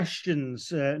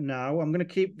questions now. I'm going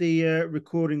to keep the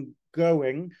recording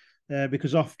going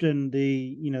because often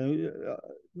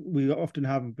we often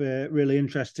have really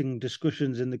interesting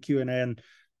discussions in the Q&A, and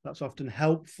that's often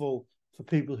helpful for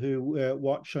people who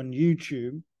watch on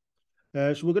YouTube.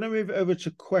 So we're going to move over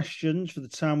to questions for the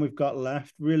time we've got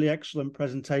left. Really excellent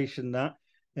presentation, that,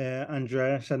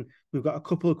 Andreas, and we've got a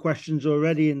couple of questions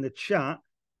already in the chat.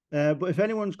 But if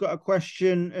anyone's got a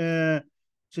question,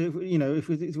 so if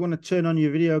you want to turn on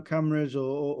your video cameras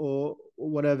or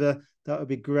whatever, that would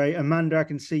be great. Amanda, I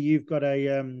can see you've got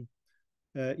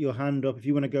your hand up. If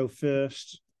you want to go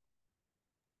first.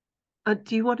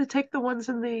 Do you want to take the ones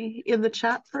in the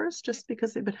chat first, just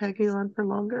because they've been hanging on for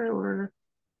longer, or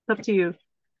up to you?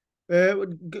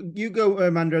 You go,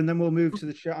 Amanda, and then we'll move to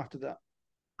the chat after that.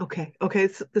 Okay.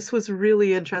 So this was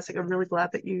really interesting. I'm really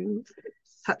glad that you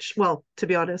touched, well, to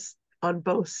be honest, on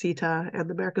both CETA and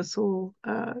the Mercosur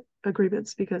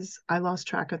agreements, because I lost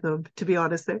track of them. To be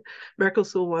honest, the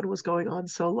Mercosur one was going on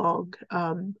so long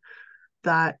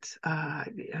that I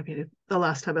mean, the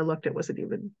last time I looked, it wasn't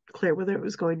even clear whether it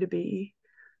was going to be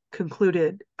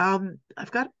concluded.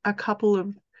 I've got a couple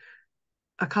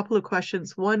of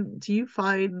questions. One, do you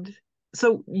find,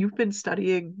 so you've been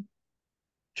studying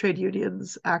trade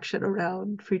unions' action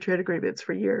around free trade agreements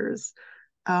for years,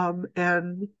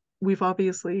 and we've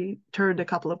obviously turned a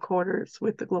couple of corners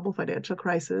with the global financial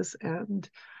crisis and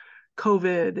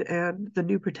COVID and the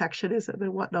new protectionism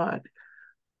and whatnot.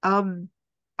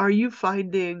 Are you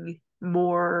finding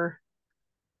more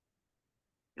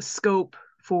scope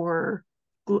for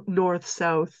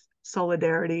North-South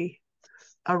solidarity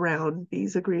around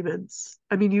these agreements?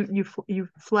 I mean, you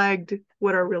flagged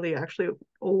what are really actually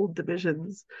old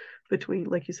divisions between,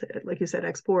 like you said,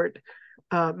 export,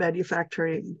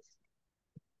 manufacturing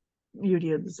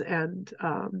unions and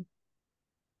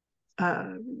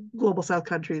global South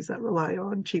countries that rely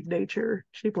on cheap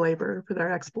labor for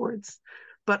their exports.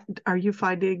 But are you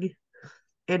finding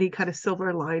any kind of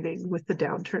silver lining with the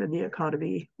downturn in the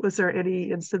economy? Was there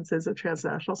any instances of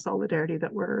transnational solidarity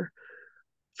that were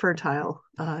fertile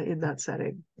in that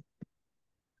setting?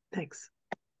 Thanks.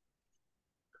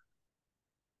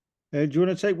 Do you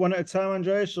want to take one at a time,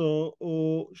 Andreas, or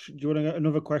do you want to get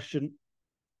another question?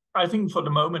 I think for the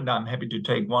moment, I'm happy to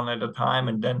take one at a time.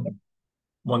 And then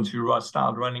once we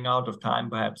start running out of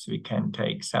time, perhaps we can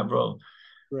take several.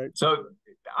 Right. So,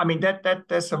 I mean,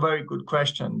 that's a very good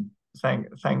question.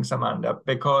 Thanks, Amanda,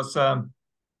 because, so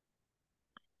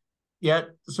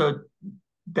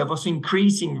there was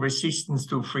increasing resistance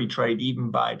to free trade,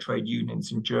 even by trade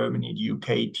unions in Germany, the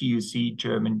UK, TUC,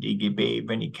 German DGB,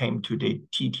 when it came to the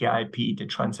TTIP, the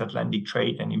Transatlantic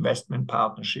Trade and Investment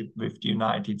Partnership with the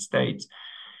United States.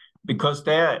 Because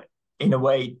there, in a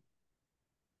way,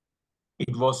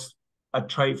 it was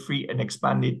an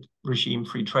expanded regime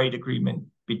free trade agreement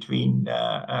between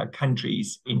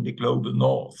countries in the global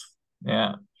north.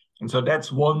 Yeah. And so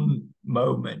that's one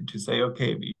moment to say,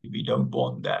 okay, we don't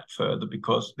want that further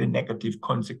because the negative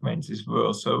consequences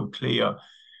were so clear.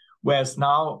 Whereas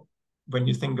now, when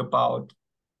you think about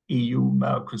EU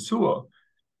Mercosur,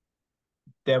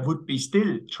 there would be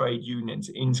still trade unions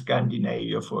in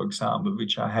Scandinavia, for example,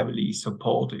 which are heavily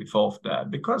supportive of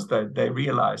that because they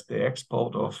realize the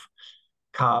export of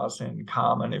cars and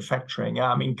car manufacturing.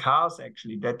 I mean, cars,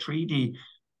 actually, that treaty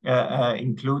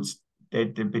includes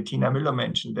that Bettina Müller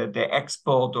mentioned, that the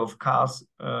export of cars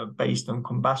based on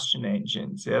combustion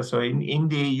engines. Yeah? So in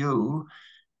the EU,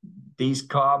 these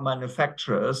car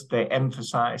manufacturers, they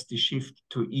emphasize the shift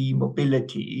to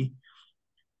e-mobility,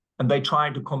 and they try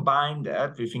to combine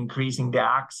that with increasing the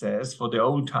access for the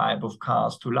old type of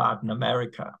cars to Latin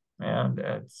America. And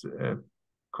it's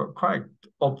quite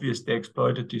obvious they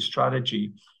exploited this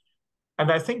strategy.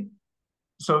 And I think,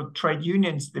 so trade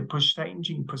unions, the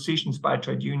changing positions by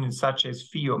trade unions such as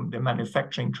FIOM, the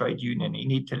manufacturing trade union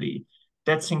in Italy,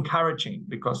 that's encouraging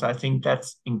because I think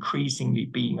that's increasingly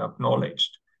being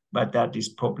acknowledged, but that is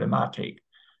problematic.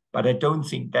 But I don't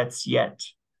think that's yet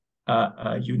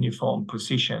a uniform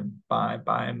position by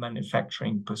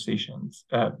manufacturing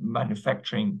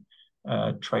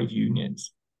trade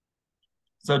unions.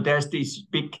 So there's this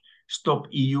big Stop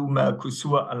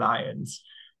EU-Mercosur alliance.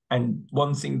 And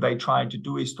one thing they try to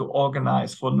do is to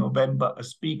organize for November a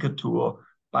speaker tour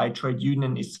by trade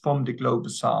unionists from the Global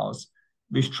South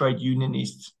with trade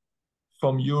unionists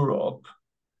from Europe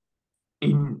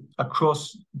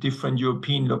across different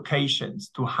European locations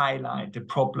to highlight the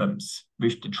problems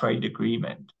with the trade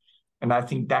agreement. And I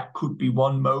think that could be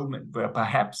one moment where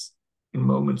perhaps in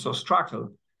moments of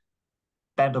struggle,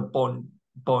 better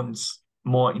bonds,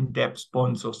 more in-depth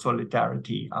bonds of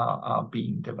solidarity are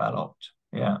being developed.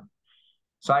 Yeah.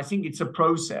 So I think it's a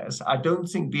process. I don't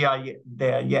think we are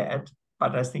there yet,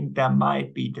 but I think there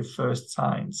might be the first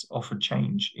signs of a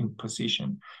change in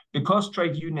position, because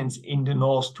trade unions in the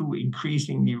North too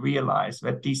increasingly realize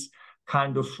that this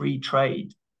kind of free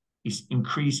trade is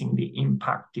increasingly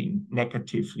impacting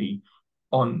negatively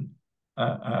on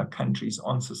countries,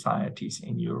 on societies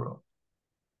in Europe.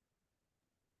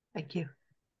 Thank you.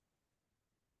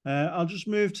 I'll just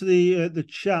move to the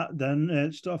chat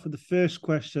then. Start off with the first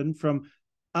question from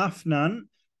Afnan.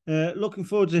 Looking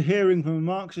forward to hearing from a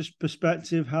Marxist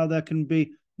perspective how there can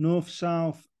be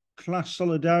North-South class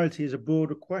solidarity as a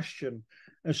broader question.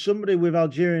 As somebody with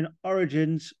Algerian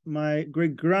origins, my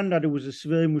great-granddaddy was a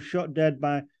civilian, was shot dead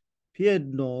by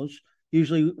pieds-noirs,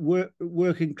 usually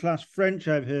working class French,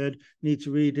 I've heard, need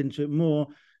to read into it more.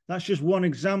 That's just one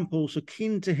example, so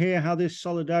keen to hear how this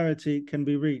solidarity can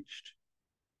be reached.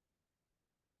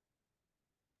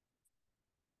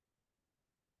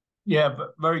 Yeah,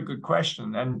 but very good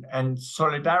question. And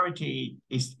solidarity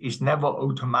is never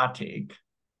automatic,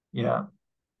 yeah,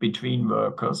 between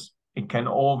workers. It can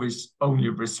always only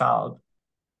result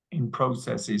in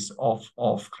processes of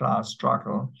class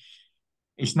struggle.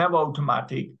 It's never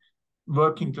automatic.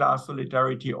 Working class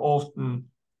solidarity often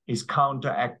is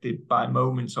counteracted by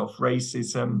moments of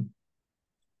racism,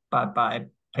 by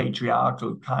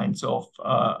patriarchal kinds of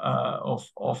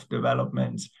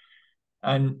developments.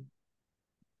 And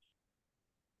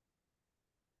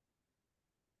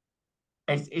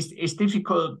it's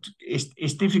difficult.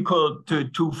 It's difficult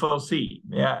to foresee.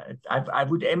 Yeah, I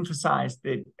would emphasize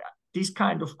that these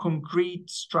kind of concrete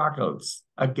struggles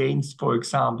against, for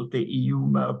example, the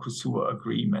EU-Mercosur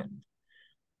agreement,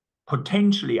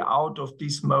 potentially out of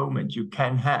this moment, you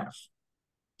can have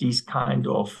these kind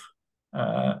of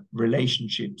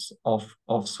relationships of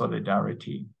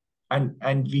solidarity,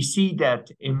 and we see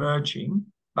that emerging.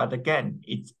 But again,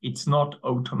 it's not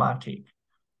automatic.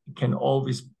 It can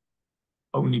always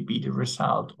only be the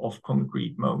result of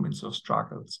concrete moments of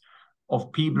struggles,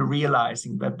 of people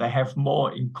realizing that they have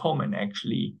more in common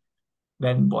actually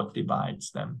than what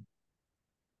divides them.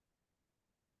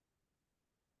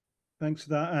 Thanks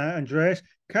for that, Andreas.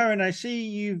 Karen, I see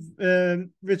you've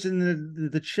written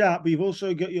the chat, but you've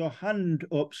also got your hand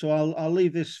up, so I'll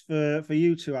leave this for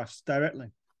you to ask directly.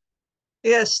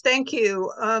 Yes, thank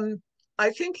you. I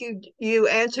think you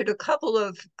answered a couple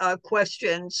of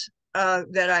questions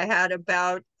that I had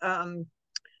about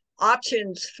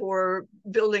options for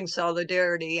building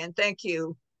solidarity, and thank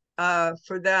you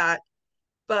for that.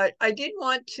 But I did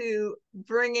want to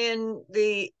bring in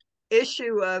the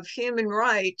issue of human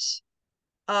rights,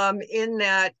 in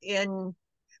that in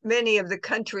many of the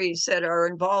countries that are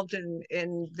involved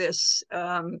in this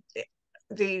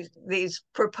these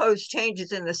proposed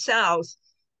changes in the South,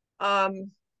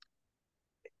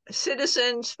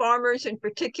 citizens, farmers in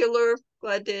particular,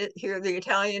 glad to hear the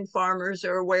Italian farmers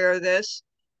are aware of this,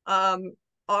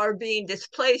 are being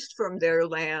displaced from their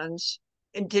lands.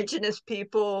 Indigenous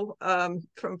people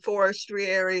from forestry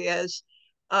areas,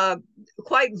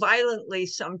 quite violently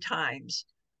sometimes.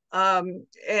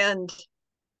 And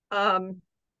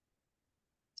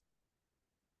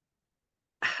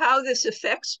how this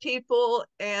affects people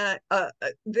and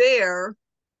there,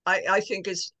 I think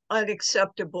is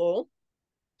unacceptable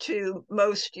to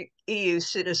most EU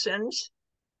citizens.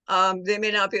 They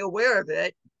may not be aware of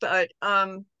it, but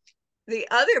the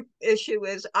other issue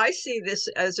is I see this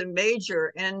as a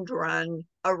major end run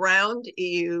around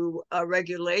EU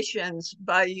regulations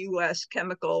by US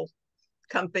chemical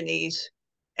companies,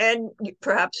 and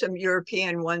perhaps some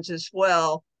European ones as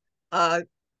well,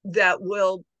 that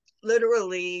will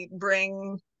literally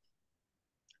bring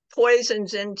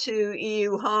poisons into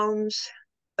EU homes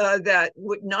that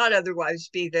would not otherwise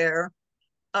be there.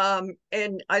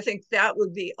 And I think that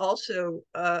would be also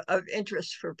of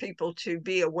interest for people to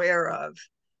be aware of.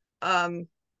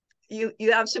 You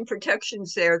have some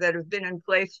protections there that have been in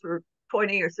place for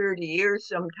 20 or 30 years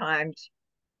sometimes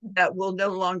that will no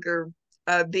longer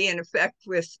be in effect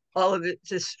with all of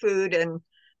this food and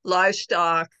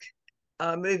livestock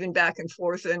moving back and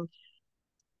forth. And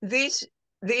these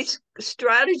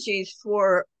strategies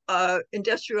for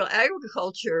industrial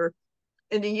agriculture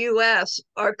in the US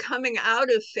are coming out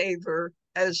of favor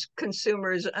as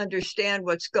consumers understand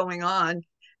what's going on.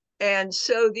 And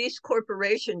so these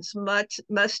corporations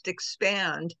must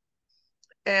expand.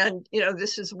 And, you know,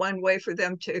 this is one way for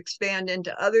them to expand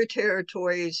into other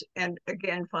territories and,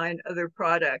 again, find other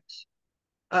product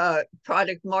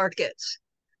markets.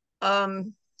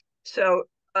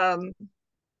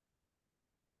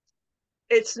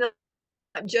 It's not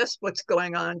just what's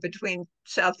going on between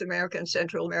South America and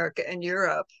Central America and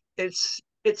Europe. It's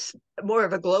more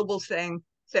of a global thing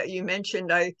that you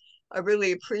mentioned. I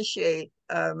really appreciate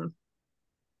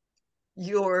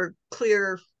your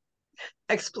clear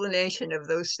explanation of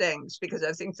those things, because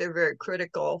I think they're very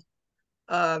critical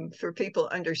for people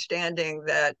understanding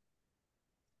that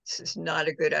this is not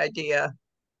a good idea.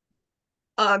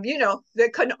 You know, there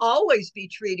can always be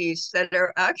treaties that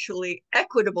are actually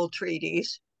equitable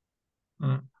treaties.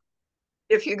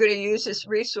 If you're going to use this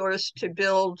resource to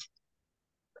build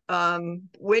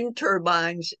wind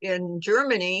turbines in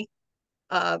Germany,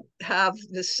 have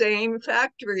the same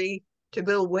factory to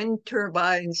build wind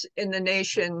turbines in the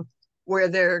nation where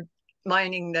they're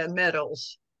mining the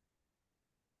metals.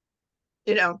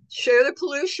 You know, share the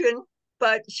pollution,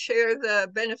 but share the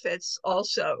benefits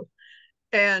also.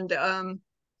 And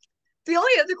the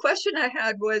only other question I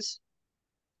had was,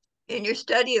 in your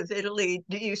study of Italy,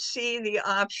 do you see the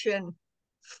option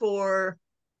for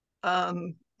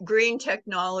green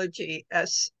technology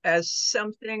as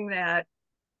something that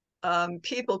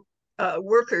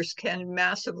workers can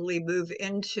massively move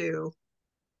into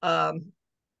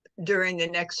during the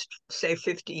next, say,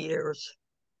 50 years?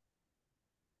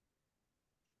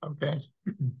 Okay.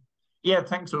 Yeah,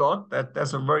 thanks a lot.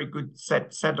 That's a very good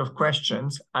set of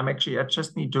questions. I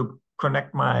just need to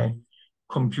connect my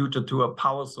computer to a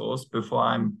power source before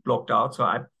I'm blocked out. So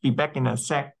I'll be back in a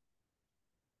sec.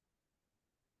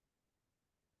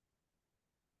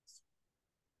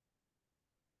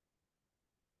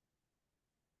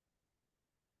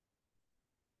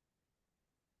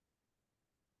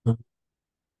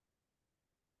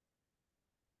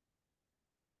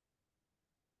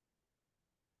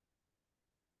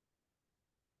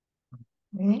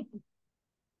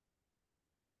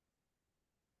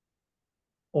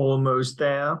 Almost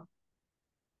there.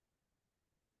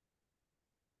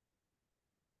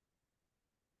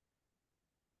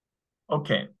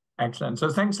 Okay, excellent. So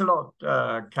thanks a lot,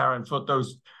 Karen, for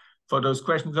those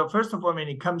questions. So first of all, when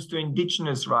it comes to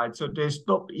indigenous rights, so the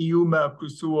Stop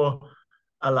EU-Mercosur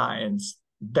Alliance,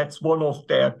 that's one of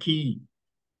their key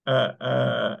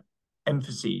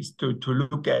emphases to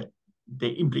look at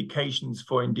the implications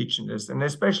for indigenous, and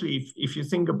especially if you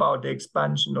think about the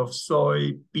expansion of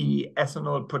soy, bee,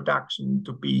 ethanol production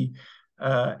to be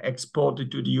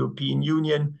exported to the European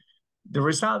Union. The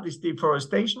result is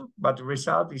deforestation, but the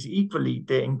result is equally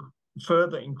the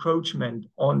further encroachment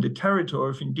on the territory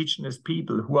of indigenous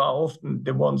people, who are often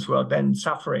the ones who are then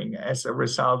suffering as a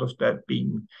result of that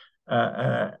being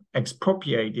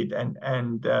expropriated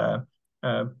and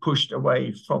pushed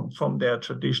away from their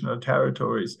traditional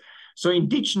territories. So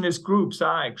indigenous groups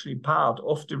are actually part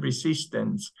of the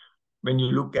resistance when you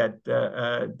look at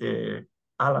the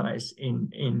allies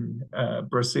in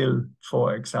Brazil,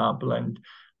 for example. And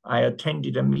I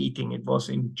attended a meeting, it was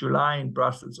in July in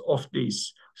Brussels, of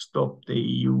this Stop the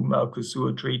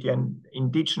EU-Mercosur Treaty, and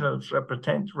indigenous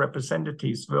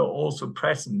representatives were also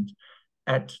present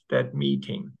at that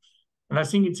meeting. And I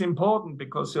think it's important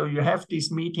because so you have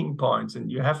these meeting points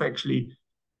and you have actually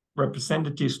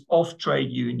representatives of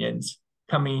trade unions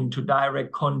coming into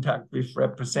direct contact with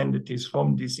representatives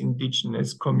from these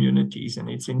indigenous communities. And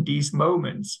it's in these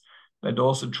moments that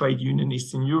also trade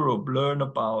unionists in Europe learn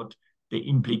about the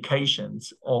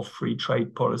implications of free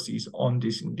trade policies on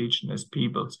these indigenous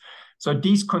peoples. So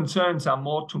these concerns are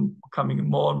coming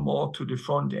more and more to the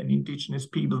front, and indigenous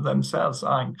people themselves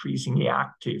are increasingly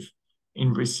active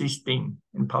in resisting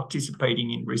and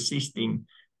participating in resisting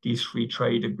these free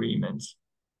trade agreements.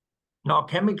 Now,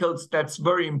 chemicals, that's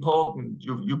very important.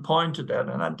 You pointed that,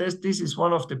 and this is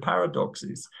one of the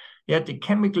paradoxes. Yet the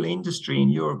chemical industry in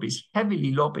Europe is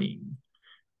heavily lobbying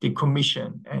the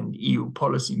Commission and EU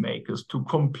policymakers to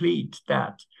complete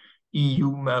that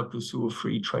EU-Mercosur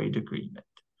free trade agreement,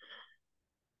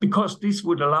 because this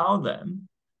would allow them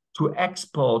to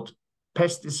export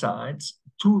pesticides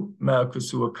to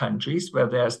Mercosur countries where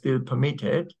they are still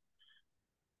permitted,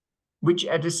 which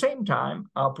at the same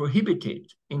time are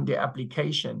prohibited in the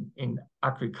application in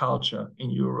agriculture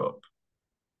in Europe.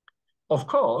 Of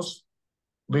course,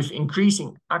 with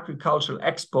increasing agricultural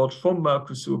export from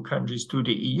Mercosur countries to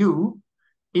the EU,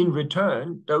 in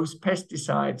return, those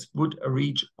pesticides would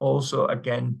reach also,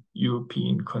 again,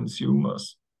 European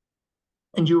consumers.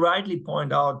 And you rightly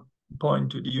point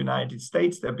to the United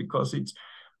States there, because it's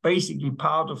basically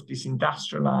part of this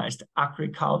industrialized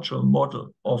agricultural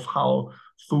model of how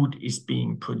food is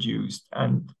being produced.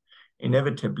 And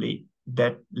inevitably,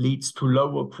 that leads to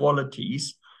lower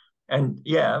qualities. And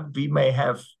yeah, we may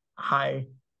have high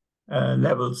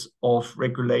levels of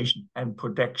regulation and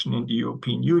protection in the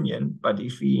European Union, but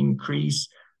if we increase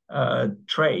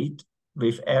trade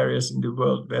with areas in the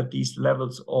world where these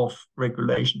levels of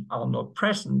regulation are not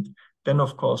present, then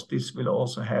of course this will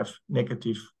also have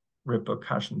negative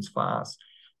repercussions for us.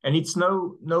 And it's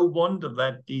no wonder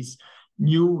that this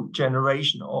new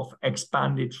generation of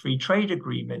expanded free trade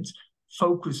agreements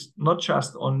focus not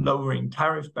just on lowering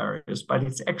tariff barriers, but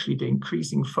it's actually the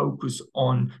increasing focus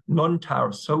on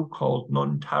non-tariff, so-called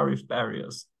non-tariff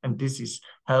barriers. And this is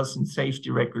health and safety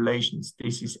regulations.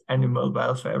 This is animal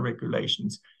welfare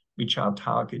regulations, which are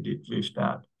targeted with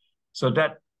that. So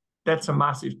that's a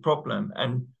massive problem.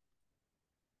 And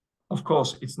of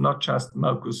course, it's not just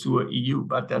Mercosur EU,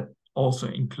 but that also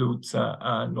includes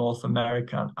North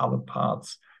America and other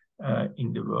parts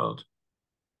in the world.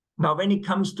 Now, when it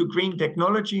comes to green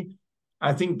technology,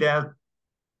 I think that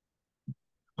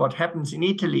what happens in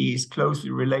Italy is closely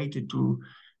related to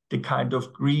the kind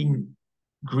of European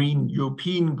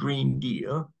Green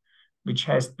Deal, which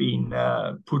has been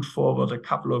put forward a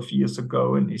couple of years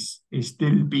ago and is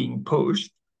still being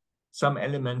pushed. Some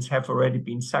elements have already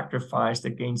been sacrificed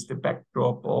against the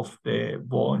backdrop of the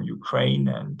war in Ukraine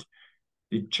and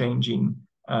the changing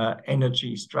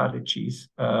energy strategies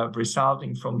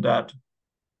resulting from that.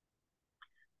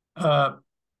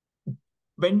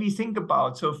 When we think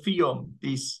about, so FIOM,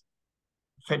 this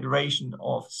federation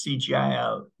of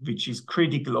CGIL, which is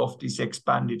critical of these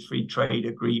expanded free trade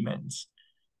agreements,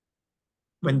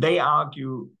 when they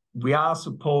argue we are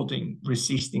supporting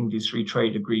resisting these free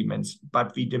trade agreements,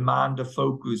 but we demand a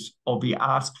focus, or we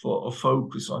ask for a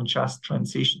focus on just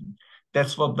transition,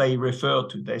 that's what they refer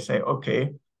to. They say,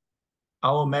 okay,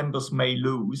 our members may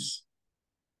lose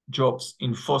jobs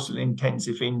in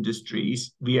fossil-intensive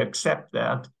industries. We accept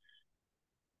that.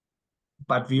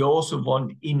 But we also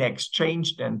want, in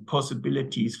exchange, then,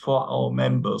 possibilities for our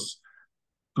members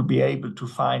to be able to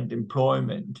find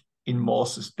employment in more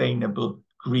sustainable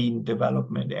green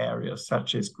development areas,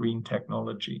 such as green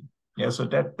technology. Yeah, so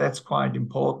that's quite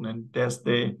important. And there's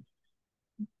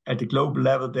at the global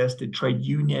level, there's the Trade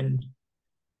Union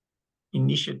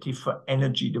Initiative for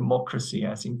Energy Democracy.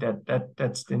 I think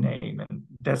that's the name. And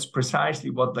that's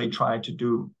precisely what they try to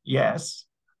do. Yes,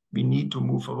 we need to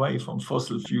move away from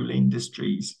fossil fuel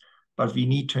industries, but we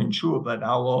need to ensure that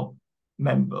our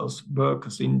members,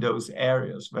 workers in those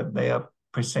areas, where they are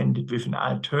presented with an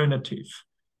alternative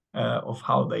of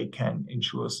how they can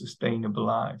ensure sustainable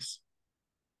lives.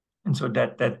 And so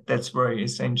that's very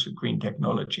essential green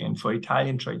technology. And for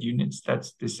Italian trade unions,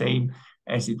 that's the same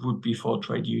as it would be for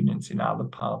trade unions in other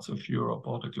parts of Europe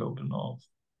or the global north.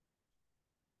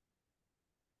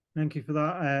 Thank you for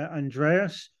that,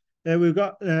 Andreas. We've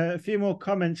got a few more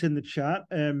comments in the chat.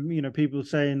 People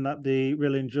saying that they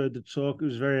really enjoyed the talk. It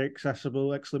was very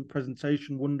accessible, excellent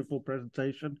presentation, wonderful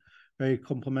presentation, very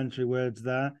complimentary words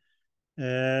there.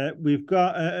 We've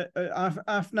got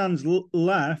Afnan's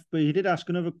left, but he did ask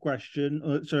another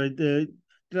question. Did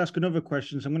ask another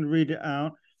question, so I'm going to read it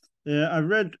out. I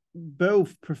read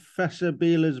both Professor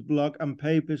Bieler's blog and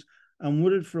papers and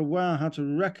wondered for a while how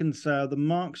to reconcile the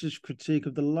Marxist critique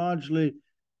of the largely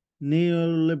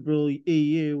neoliberal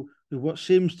EU with what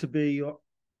seems to be your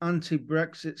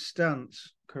anti-Brexit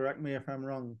stance. Correct me if I'm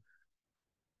wrong.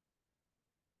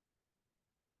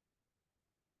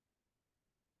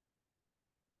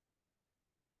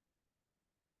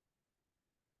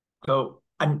 So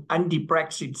an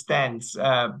anti-Brexit stance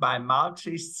by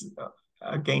Marxists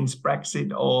against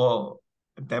Brexit, or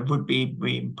that would be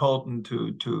important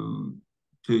to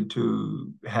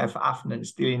have Afnan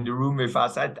still in the room with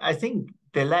us. I think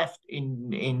the left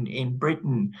in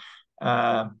Britain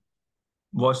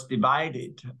was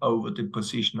divided over the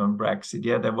position on Brexit.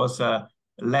 Yeah, there was a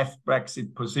left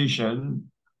Brexit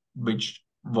position which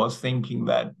was thinking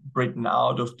that Britain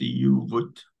out of the EU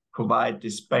would provide the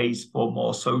space for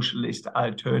more socialist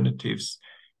alternatives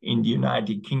in the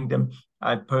United Kingdom.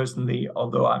 I personally,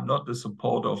 although I'm not a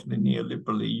supporter of the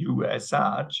neoliberal EU as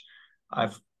such, I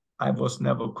was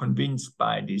never convinced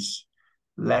by this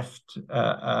left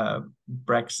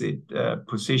Brexit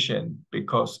position,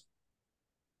 because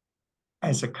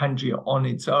as a country on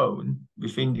its own,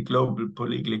 within the global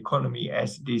political economy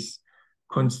as it is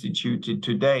constituted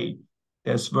today,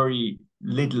 there's very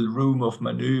little room of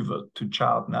maneuver to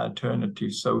chart an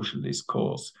alternative socialist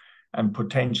course. And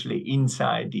potentially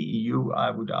inside the EU,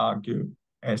 I would argue,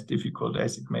 as difficult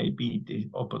as it may be, the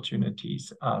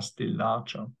opportunities are still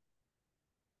larger.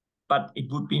 But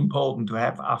it would be important to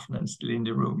have Afnan still in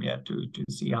the room, yeah, to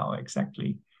see how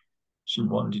exactly she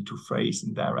wanted to phrase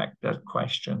and direct that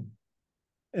question.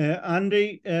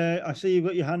 Andy, I see you've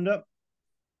got your hand up.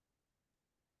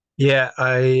 Yeah,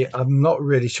 I'm not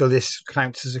really sure this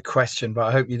counts as a question, but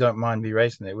I hope you don't mind me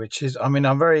raising it, which is, I mean,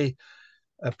 I'm very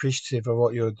appreciative of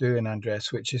what you're doing,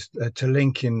 Andreas, which is to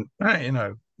link in,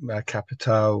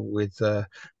 Capital with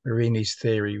Marini's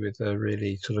theory with a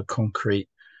really sort of concrete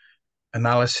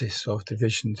analysis of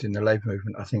divisions in the labour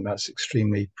movement. I think that's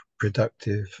extremely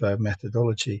productive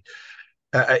methodology.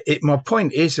 My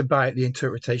point is about the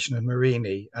interpretation of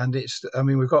Marini, and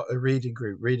we've got a reading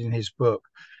group reading his book,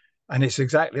 and it's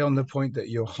exactly on the point that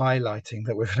you're highlighting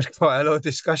that we've had quite a lot of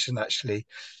discussion actually,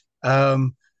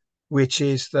 which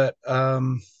is that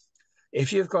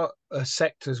if you've got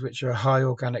sectors which are high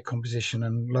organic composition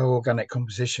and low organic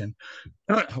composition,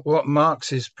 what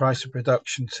Marx's price of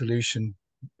production solution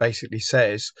basically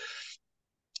says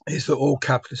is that all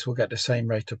capitalists will get the same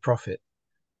rate of profit.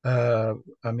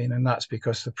 And that's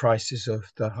because the prices of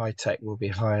the high tech will be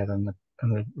higher than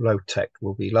the low tech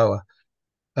will be lower,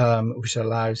 which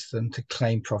allows them to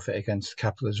claim profit against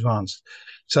capital advance.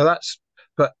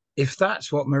 But if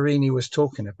that's what Marini was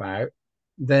talking about,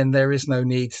 then there is no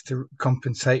need to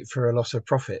compensate for a loss of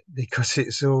profit because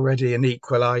it's already an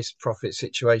equalized profit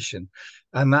situation.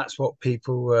 And that's what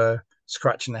people were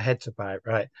scratching their heads about,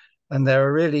 right? And there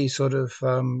are really sort of,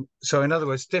 so in other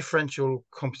words, differential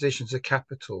compositions of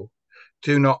capital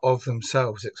do not of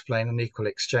themselves explain unequal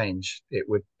exchange, it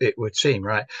would seem,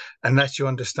 right? Unless you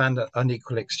understand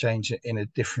unequal exchange in a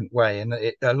different way. And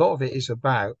a lot of it is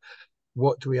about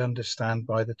what do we understand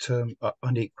by the term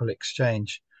unequal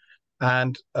exchange.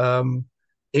 And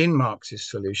in Marx's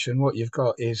solution, what you've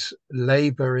got is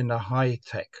labor in the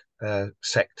high-tech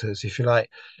sectors, if you like,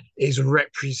 is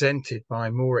represented by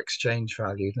more exchange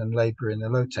value than labor in the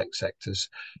low-tech sectors.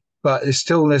 But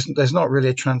there's not really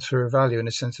a transfer of value in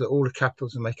the sense that all the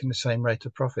capitals are making the same rate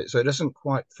of profit. So it doesn't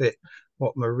quite fit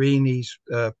what Marini's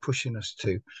pushing us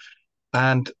to,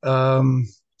 and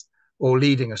or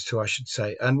leading us to, I should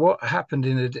say. And what happened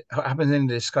in the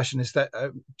discussion is that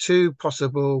two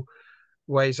possible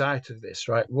ways out of this,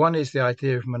 right? One is the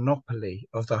idea of monopoly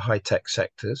of the high-tech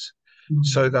sectors. Mm-hmm.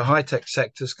 So the high-tech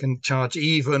sectors can charge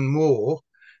even more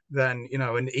than,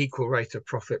 an equal rate of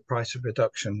profit price of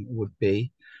production would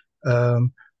be.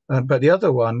 But the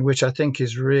other one, which I think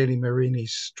is really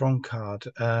Marini's strong card,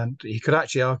 and he could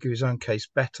actually argue his own case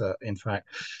better, in fact,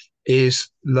 is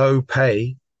low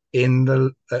pay in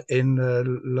the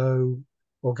low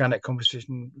organic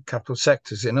composition capital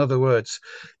sectors. In other words,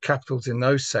 capitals in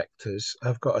those sectors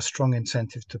have got a strong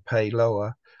incentive to pay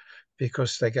lower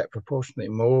because they get proportionately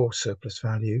more surplus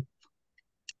value,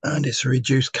 and it's a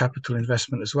reduced capital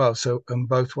investment as well. So in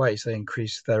both ways, they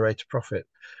increase their rate of profit.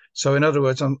 So in other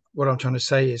words, what I'm trying to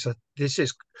say is that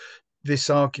this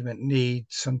argument needs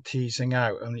some teasing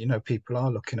out, and people are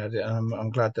looking at it, and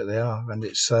I'm glad that they are, and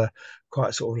it's quite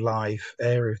a sort of live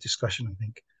area of discussion, I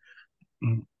think.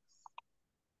 Mm.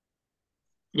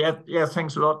 Yeah,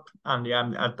 thanks a lot, Andy.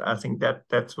 I think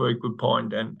that's a very good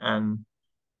point, and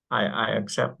I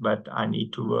accept that I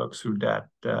need to work through that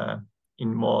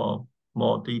in more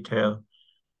detail.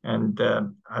 And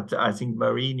I think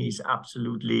Marini is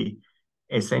absolutely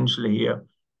essential here.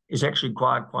 It's actually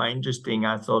quite interesting.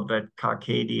 I thought that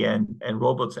Carcadi and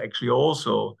Roberts actually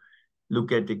also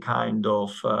look at the kind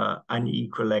of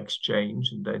unequal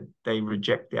exchange, that they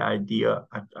reject the idea.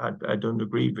 I don't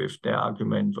agree with the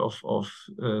argument of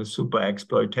super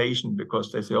exploitation,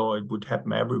 because they say, oh, it would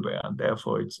happen everywhere, and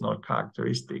therefore it's not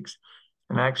characteristics.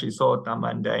 And I actually thought,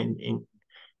 Amanda,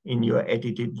 in your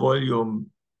edited volume,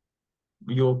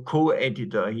 your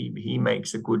co-editor, he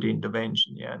makes a good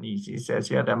intervention, yeah, and he says,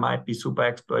 yeah, there might be super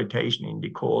exploitation in the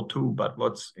core too, but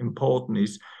what's important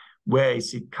is where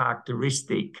is it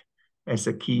characteristic as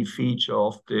a key feature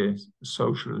of the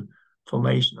social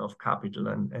formation of capital,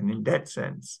 and in that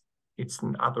sense, it's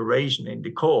an aberration in the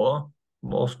core,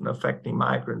 often affecting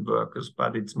migrant workers,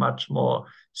 but it's much more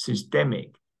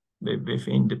systemic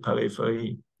within the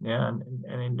periphery, yeah,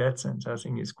 and in that sense, I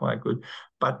think it's quite good,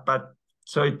 but.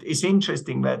 So it's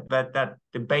interesting that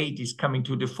debate is coming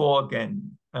to the fore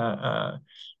again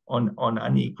on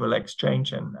unequal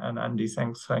exchange, and Andy,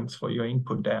 thanks for your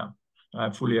input there. I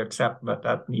fully accept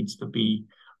that needs to be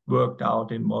worked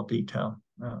out in more detail.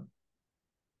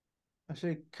 I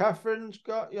see Catherine's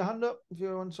got your hand up if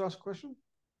you want to ask a question.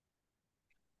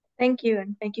 Thank you,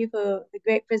 and thank you for the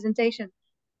great presentation.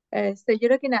 So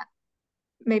you're looking at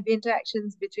maybe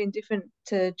interactions between different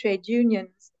trade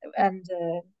unions, and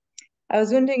I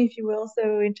was wondering if you were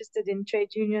also interested in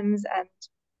trade unions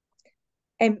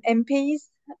and MPs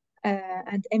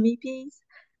and MEPs,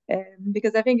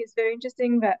 because I think it's very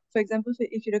interesting that, for example,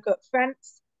 if you look at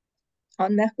France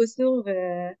on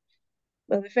Mercosur,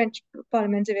 the French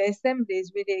Parliamentary Assembly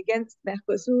is really against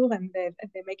Mercosur, and they're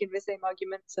making the same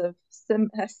arguments of some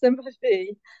of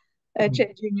the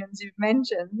trade unions you've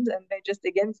mentioned, and they're just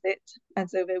against it, and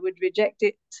so they would reject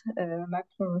it,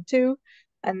 Macron too.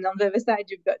 And on the other side,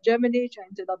 you've got Germany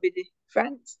trying to lobby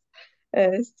France,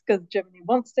 because Germany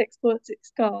wants to export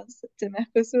its cars to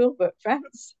Mercosur, but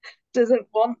France doesn't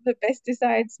want the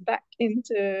pesticides back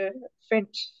into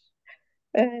French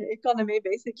economy,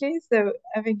 basically. So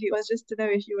I think it was just to know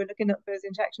if you were looking at those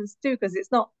interactions too, because it's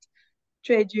not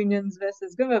trade unions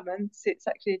versus governments, it's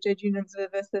actually trade unions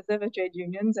versus other trade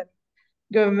unions and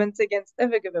governments against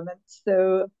other governments.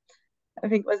 So I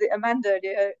think, was it Amanda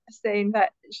earlier saying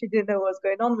that she didn't know what's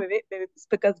going on with it, but it's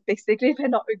because basically they're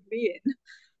not agreeing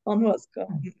on what's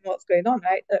going on,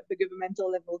 right, at the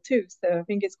governmental level too. So I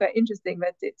think it's quite interesting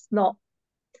that it's not,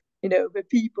 you know, the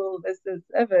people versus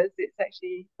others, it's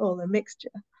actually all a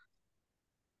mixture.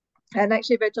 And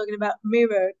actually they're talking about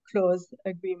mirror clause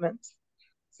agreements.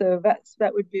 So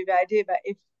that would be the idea that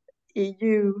if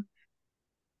EU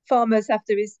farmers have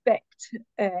to respect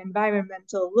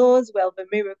environmental laws, well, the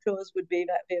mirror clause would be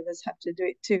that the others have to do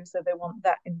it too. So they want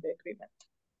that in the agreement.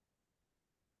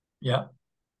 Yeah.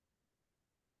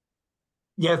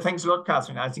 Yeah, thanks a lot,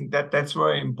 Catherine. I think that's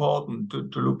very important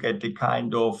to look at the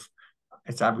kind of,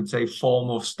 as I would say,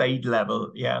 form of state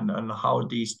level, yeah, and how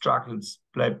these struggles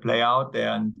play out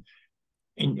there. And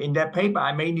in that paper,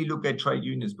 I mainly look at trade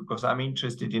unions because I'm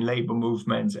interested in labor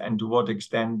movements and to what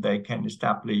extent they can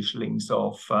establish links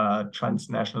of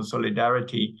transnational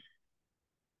solidarity.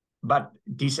 But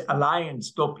this alliance,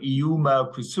 Stop EU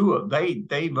Mercosur,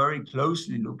 they very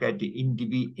closely look at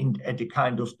the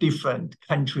kind of different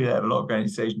country level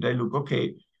organization. They look,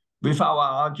 okay, with our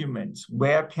arguments,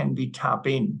 where can we tap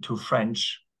into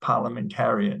French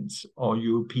parliamentarians or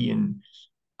European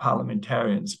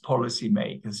parliamentarians,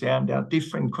 policymakers? Yeah, and there are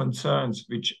different concerns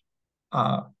which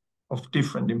are of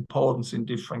different importance in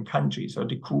different countries. So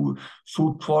the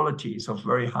food quality is of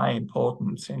very high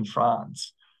importance in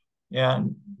France. Yeah,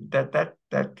 and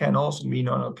that can also mean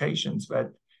on occasions that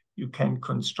you can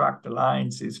construct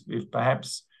alliances with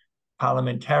perhaps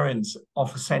parliamentarians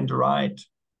of center-right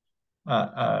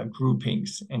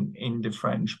groupings in the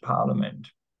French parliament.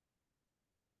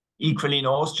 Equally in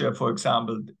Austria, for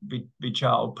example, which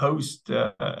are opposed,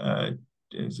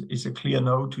 is a clear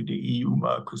no to the EU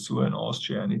Mercosur in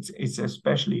Austria, and it's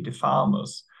especially the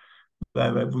farmers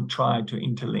where they would try to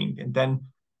interlink. And then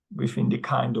within the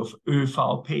kind of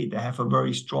ÖVP, they have a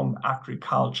very strong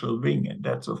agricultural wing, and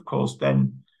that's of course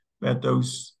then where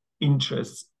those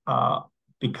interests are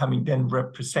becoming then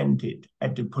represented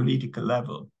at the political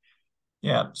level.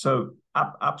 Yeah, so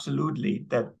absolutely,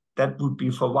 that would be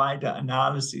for wider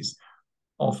analysis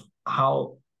of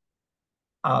how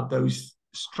are those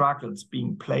struggles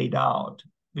being played out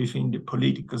within the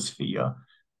political sphere,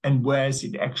 and where is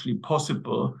it actually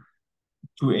possible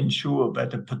to ensure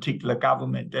that a particular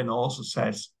government then also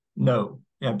says no.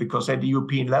 Yeah, because at the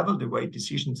European level, the way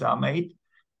decisions are made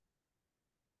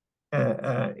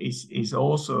is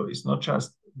not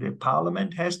just the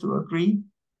parliament has to agree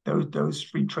those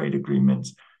free trade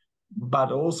agreements,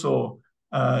 but also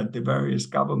the various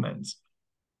governments.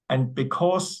 And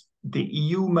because the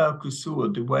EU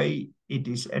Mercosur, the way it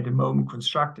is at the moment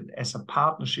constructed as a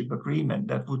partnership agreement,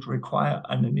 that would require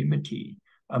anonymity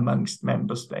amongst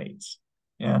member states.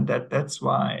 And that's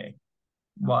why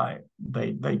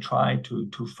they try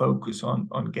to focus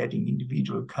on getting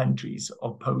individual countries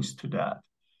opposed to that.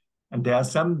 And there are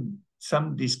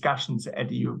some discussions at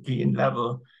the European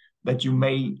level that you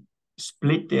may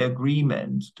split the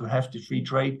agreement to have the free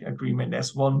trade agreement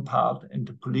as one part and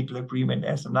the political agreement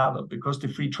as another, because the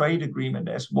free trade agreement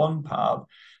as one part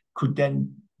could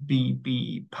then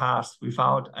be passed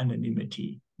without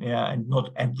anonymity. Yeah, and not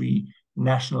every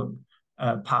national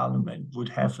parliament would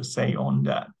have a say on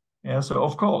that. Yeah, so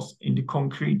of course, in the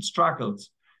concrete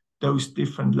struggles, those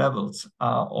different levels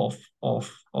are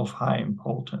of high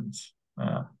importance.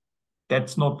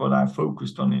 That's not what I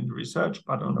focused on in the research,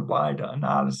 but on a wider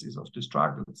analysis of the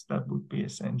struggles, that would be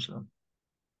essential.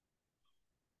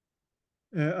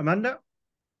 Amanda?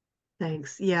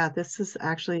 Thanks. Yeah, this is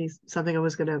actually something I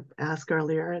was going to ask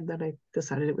earlier, and then I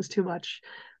decided it was too much,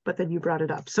 but then you brought it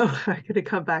up, so I'm going to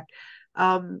come back.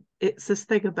 It's this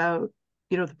thing about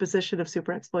the position of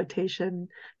superexploitation,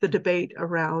 the debate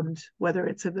around whether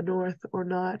it's in the North or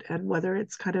not, and whether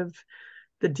it's kind of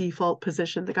the default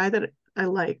position. The guy that I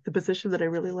like, the position that I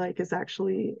really like, is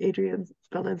actually Adrian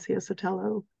Valencia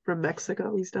Sotelo from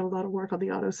Mexico. He's done a lot of work on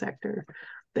the auto sector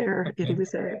there. Okay.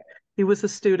 And he was a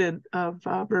student of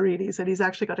Marini's, and he's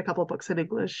actually got a couple of books in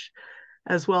English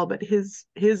as well. But his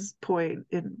point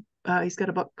he's got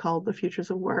a book called The Futures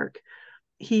of Work.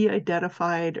 He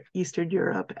identified Eastern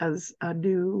Europe as a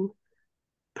new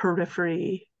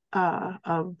periphery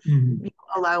of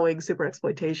allowing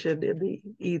superexploitation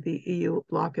in the EU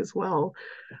bloc as well.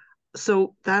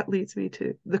 So that leads me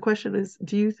to the question is,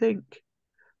 do you think,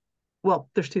 well,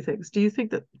 there's two things. Do you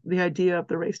think that the idea of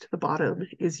the race to the bottom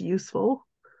is useful,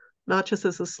 not just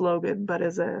as a slogan, but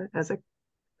as a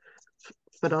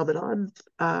phenomenon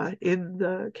in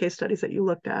the case studies that you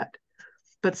looked at?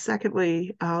 But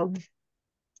secondly,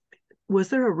 was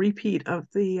there a repeat of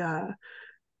the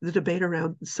debate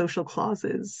around social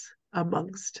clauses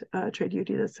amongst trade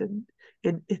unionists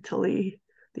in Italy?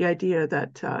 The idea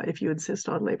that if you insist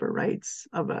on labor rights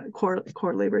of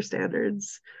core labor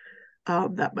standards,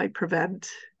 that might prevent,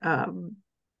 the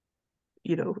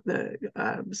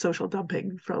social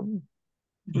dumping from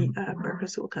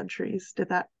Mercosur countries. Did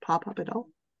that pop up at all?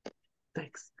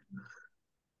 Thanks.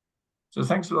 So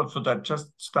thanks a lot for that.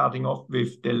 Just starting off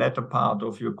with the latter part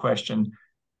of your question.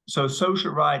 So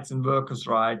social rights and workers'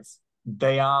 rights,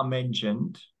 they are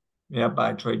mentioned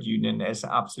by trade union as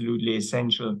absolutely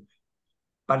essential,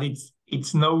 but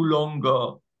it's no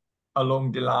longer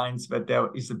along the lines that there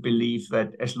is a belief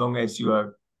that as long as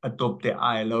you adopt the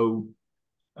ILO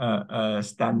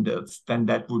standards, then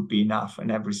that would be enough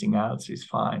and everything else is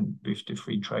fine with the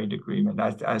free trade agreement.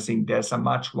 I think there's a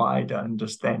much wider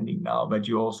understanding now, but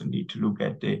you also need to look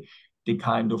at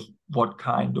what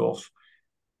kind of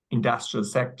industrial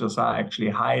sectors are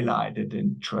actually highlighted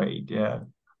in trade.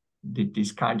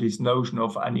 This notion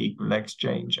of unequal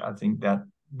exchange, I think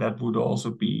that would also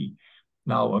be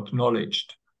now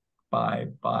acknowledged by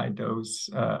those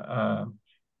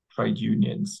trade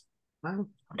unions. Wow.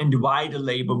 And the wider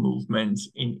labor movements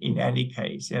in any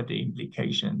case, the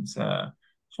implications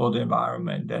for the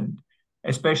environment, and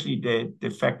especially the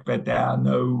fact that there are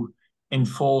no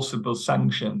enforceable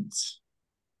sanctions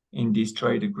in these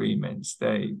trade agreements.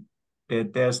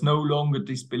 There's no longer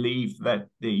this belief that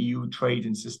the EU trade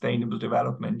and sustainable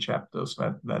development chapters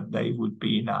that they would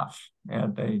be enough.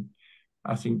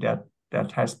 I think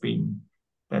that has been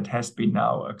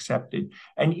now accepted.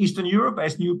 And Eastern Europe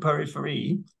as new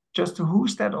periphery. Just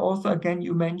who's that author again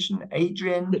you mentioned?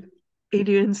 Adrian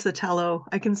Sotelo.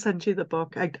 I can send you the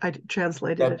book. I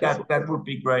translated it. That would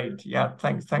be great. Yeah,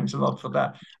 thanks a lot for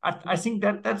that. I think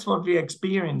that's what we're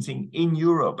experiencing in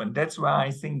Europe, and that's why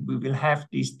I think we will have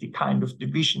the kind of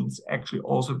divisions actually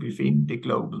also within the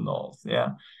global north.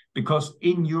 Yeah, because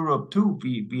in Europe too,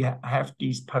 we have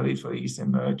these peripheries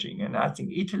emerging, and I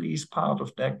think Italy is part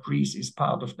of that. Greece is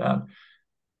part of that.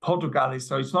 Portugal is.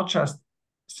 So it's not just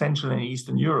Central and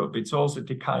Eastern Europe, it's also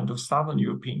the kind of Southern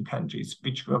European countries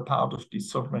which were part of the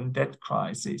sovereign debt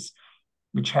crisis,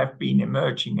 which have been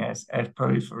emerging as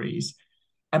peripheries.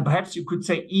 And perhaps you could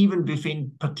say even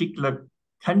within particular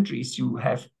countries, you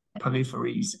have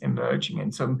peripheries emerging,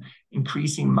 and some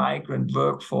increasing migrant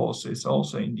workforces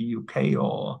also in the UK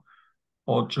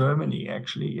or Germany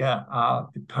actually, are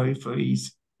the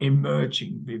peripheries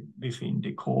emerging within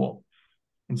the core.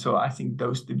 And so I think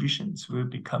those divisions will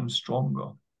become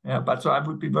stronger. But so I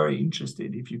would be very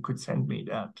interested if you could send me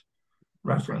that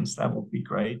reference. That would be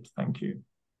great. Thank you.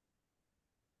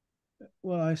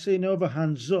 Well, I see no other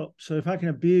hands up. So if I can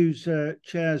abuse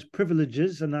Chair's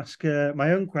privileges and ask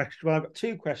my own question. Well, I've got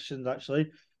two questions,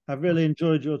 actually. I've really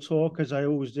enjoyed your talk, as I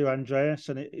always do, Andreas,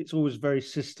 and it's always very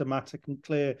systematic and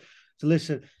clear to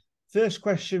listen. First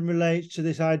question relates to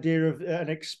this idea of an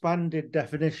expanded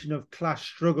definition of class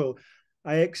struggle.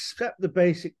 I accept the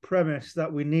basic premise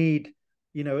that we need,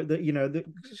 the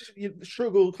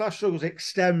class struggles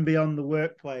extend beyond the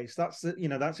workplace. That's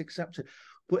accepted.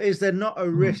 But is there not a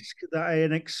risk that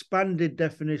an expanded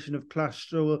definition of class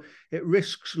struggle, it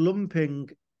risks lumping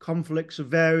conflicts of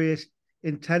various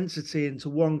intensity into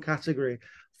one category?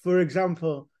 For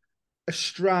example, a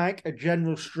strike, a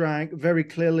general strike, very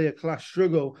clearly a class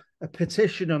struggle. A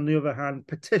petition, on the other hand,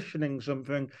 petitioning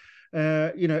something.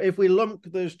 If we lump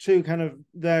those two kind of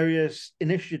various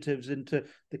initiatives into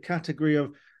the category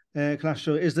of class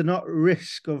struggle, is there not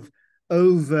risk of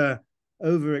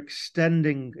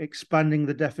expanding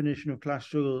the definition of class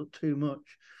struggle too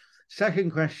much?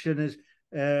 Second question is,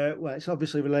 it's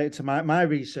obviously related to my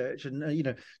research, and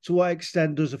to what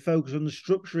extent does a focus on the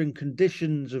structuring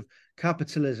conditions of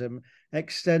capitalism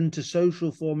extend to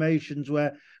social formations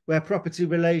where property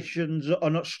relations are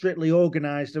not strictly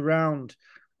organized around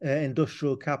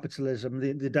industrial capitalism,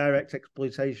 the direct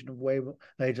exploitation of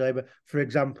wage labor, for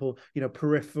example,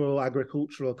 peripheral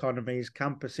agricultural economies,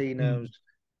 campesinos,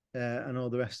 and all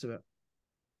the rest of it.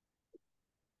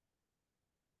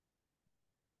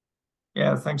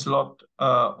 Yeah, thanks a lot,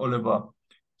 Oliver.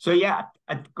 So yeah,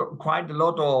 quite a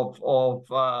lot of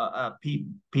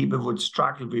people would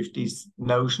struggle with this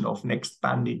notion of an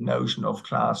expanded notion of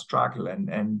class struggle,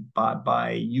 and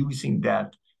by using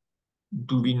that,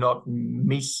 do we not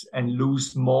miss and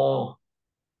lose more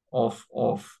of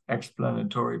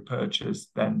explanatory purchase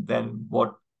than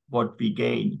what we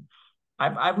gain?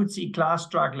 I would see class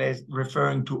struggle as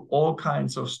referring to all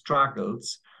kinds of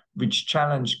struggles which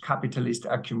challenge capitalist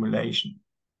accumulation.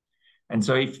 And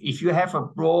so if you have a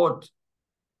broad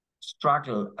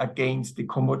struggle against the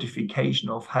commodification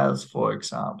of health, for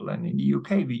example, and in the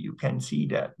UK, you can see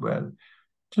that, well,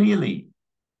 clearly,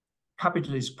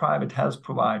 capitalist private health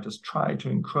providers try to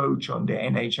encroach on the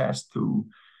NHS to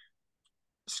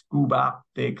scoop up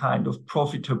the kind of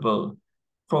profitable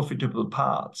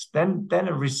parts. Then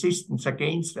a resistance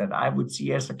against that I would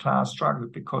see as a class struggle,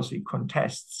 because it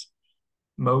contests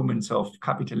moments of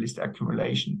capitalist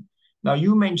accumulation. Now,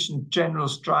 you mentioned general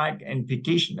strike and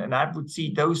petition, and I would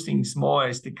see those things more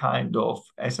as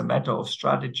as a matter of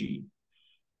strategy.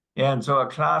 Yeah, and so a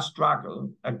class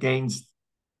struggle against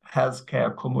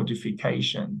healthcare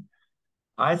commodification,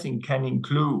 I think, can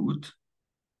include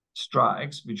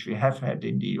strikes, which we have had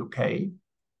in the UK,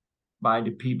 by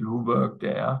the people who work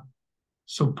there,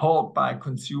 support by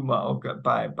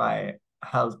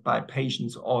by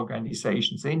patients'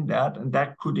 organizations in that, and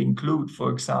that could include,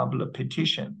 for example, a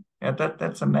petition. Yeah,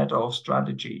 that's a matter of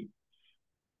strategy.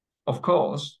 Of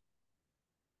course,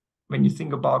 when you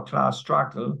think about class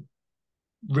struggle,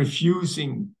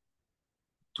 refusing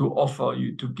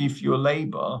to give your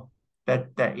labor,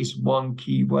 that is one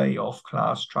key way of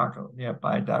class struggle, yeah,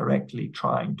 by directly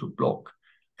trying to block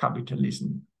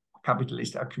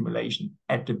capitalist accumulation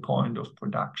at the point of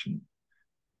production.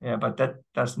 Yeah, but that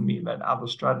doesn't mean that other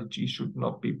strategies should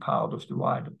not be part of the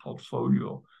wider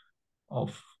portfolio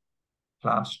of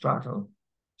class struggle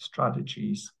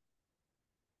strategies.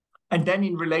 And then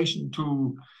in relation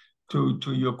to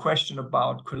your question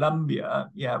about Colombia,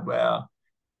 yeah,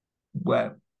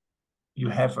 where you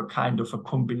have a kind of a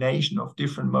combination of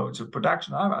different modes of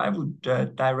production, I would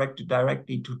direct it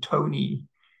directly to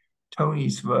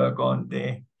Tony's work on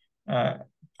the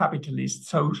capitalist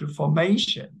social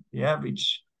formation, yeah,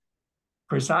 which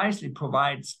precisely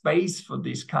provides space for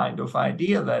this kind of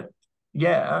idea that,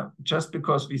 yeah, just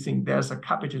because we think there's a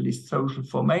capitalist social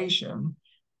formation,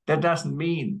 that doesn't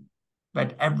mean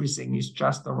that everything is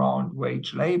just around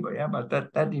wage labor, yeah, but that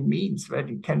it means that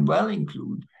it can well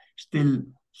include still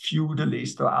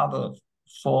feudalist or other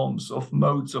forms of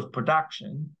modes of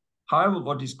production. However,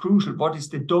 what is crucial, what is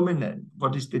the dominant,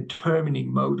 what is the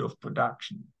determining mode of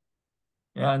production?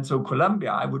 Yeah, and so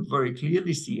Colombia, I would very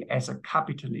clearly see as a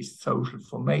capitalist social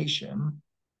formation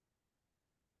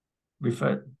with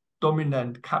a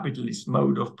dominant capitalist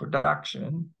mode of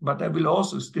production, but there will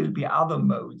also still be other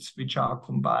modes which are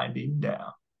combined in there.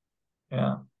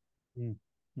 Yeah.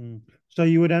 Mm-hmm. So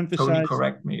you would emphasize. Tony,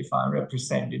 correct me if I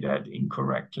represented that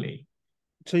incorrectly.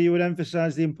 So you would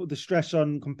emphasize the stress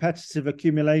on competitive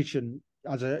accumulation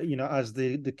as as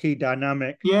the key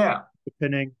dynamic. Yeah.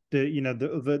 Depending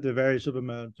the various other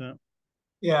modes. Yeah.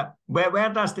 Yeah. Where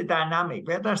does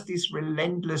this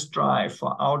relentless drive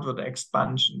for outward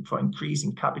expansion, for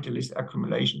increasing capitalist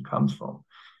accumulation comes from?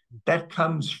 That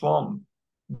comes from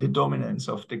the dominance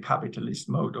of the capitalist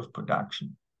mode of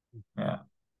production. Yeah.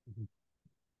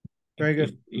 Very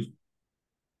good.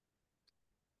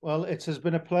 Well, it has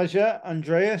been a pleasure,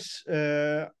 Andreas.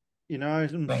 I'm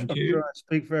sure I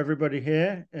speak for everybody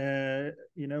here,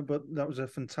 but that was a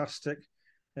fantastic,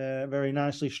 very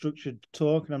nicely structured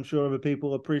talk, and I'm sure other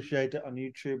people appreciate it on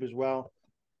YouTube as well.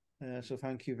 So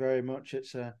thank you very much.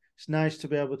 It's nice to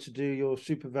be able to do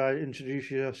introduce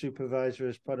your supervisor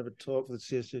as part of a talk for the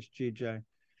CSSGJ.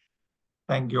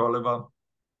 Thank you, Oliver.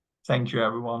 Thank you,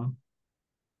 everyone.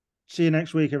 See you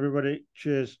next week, everybody.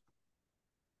 Cheers.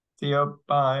 See you.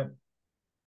 Bye.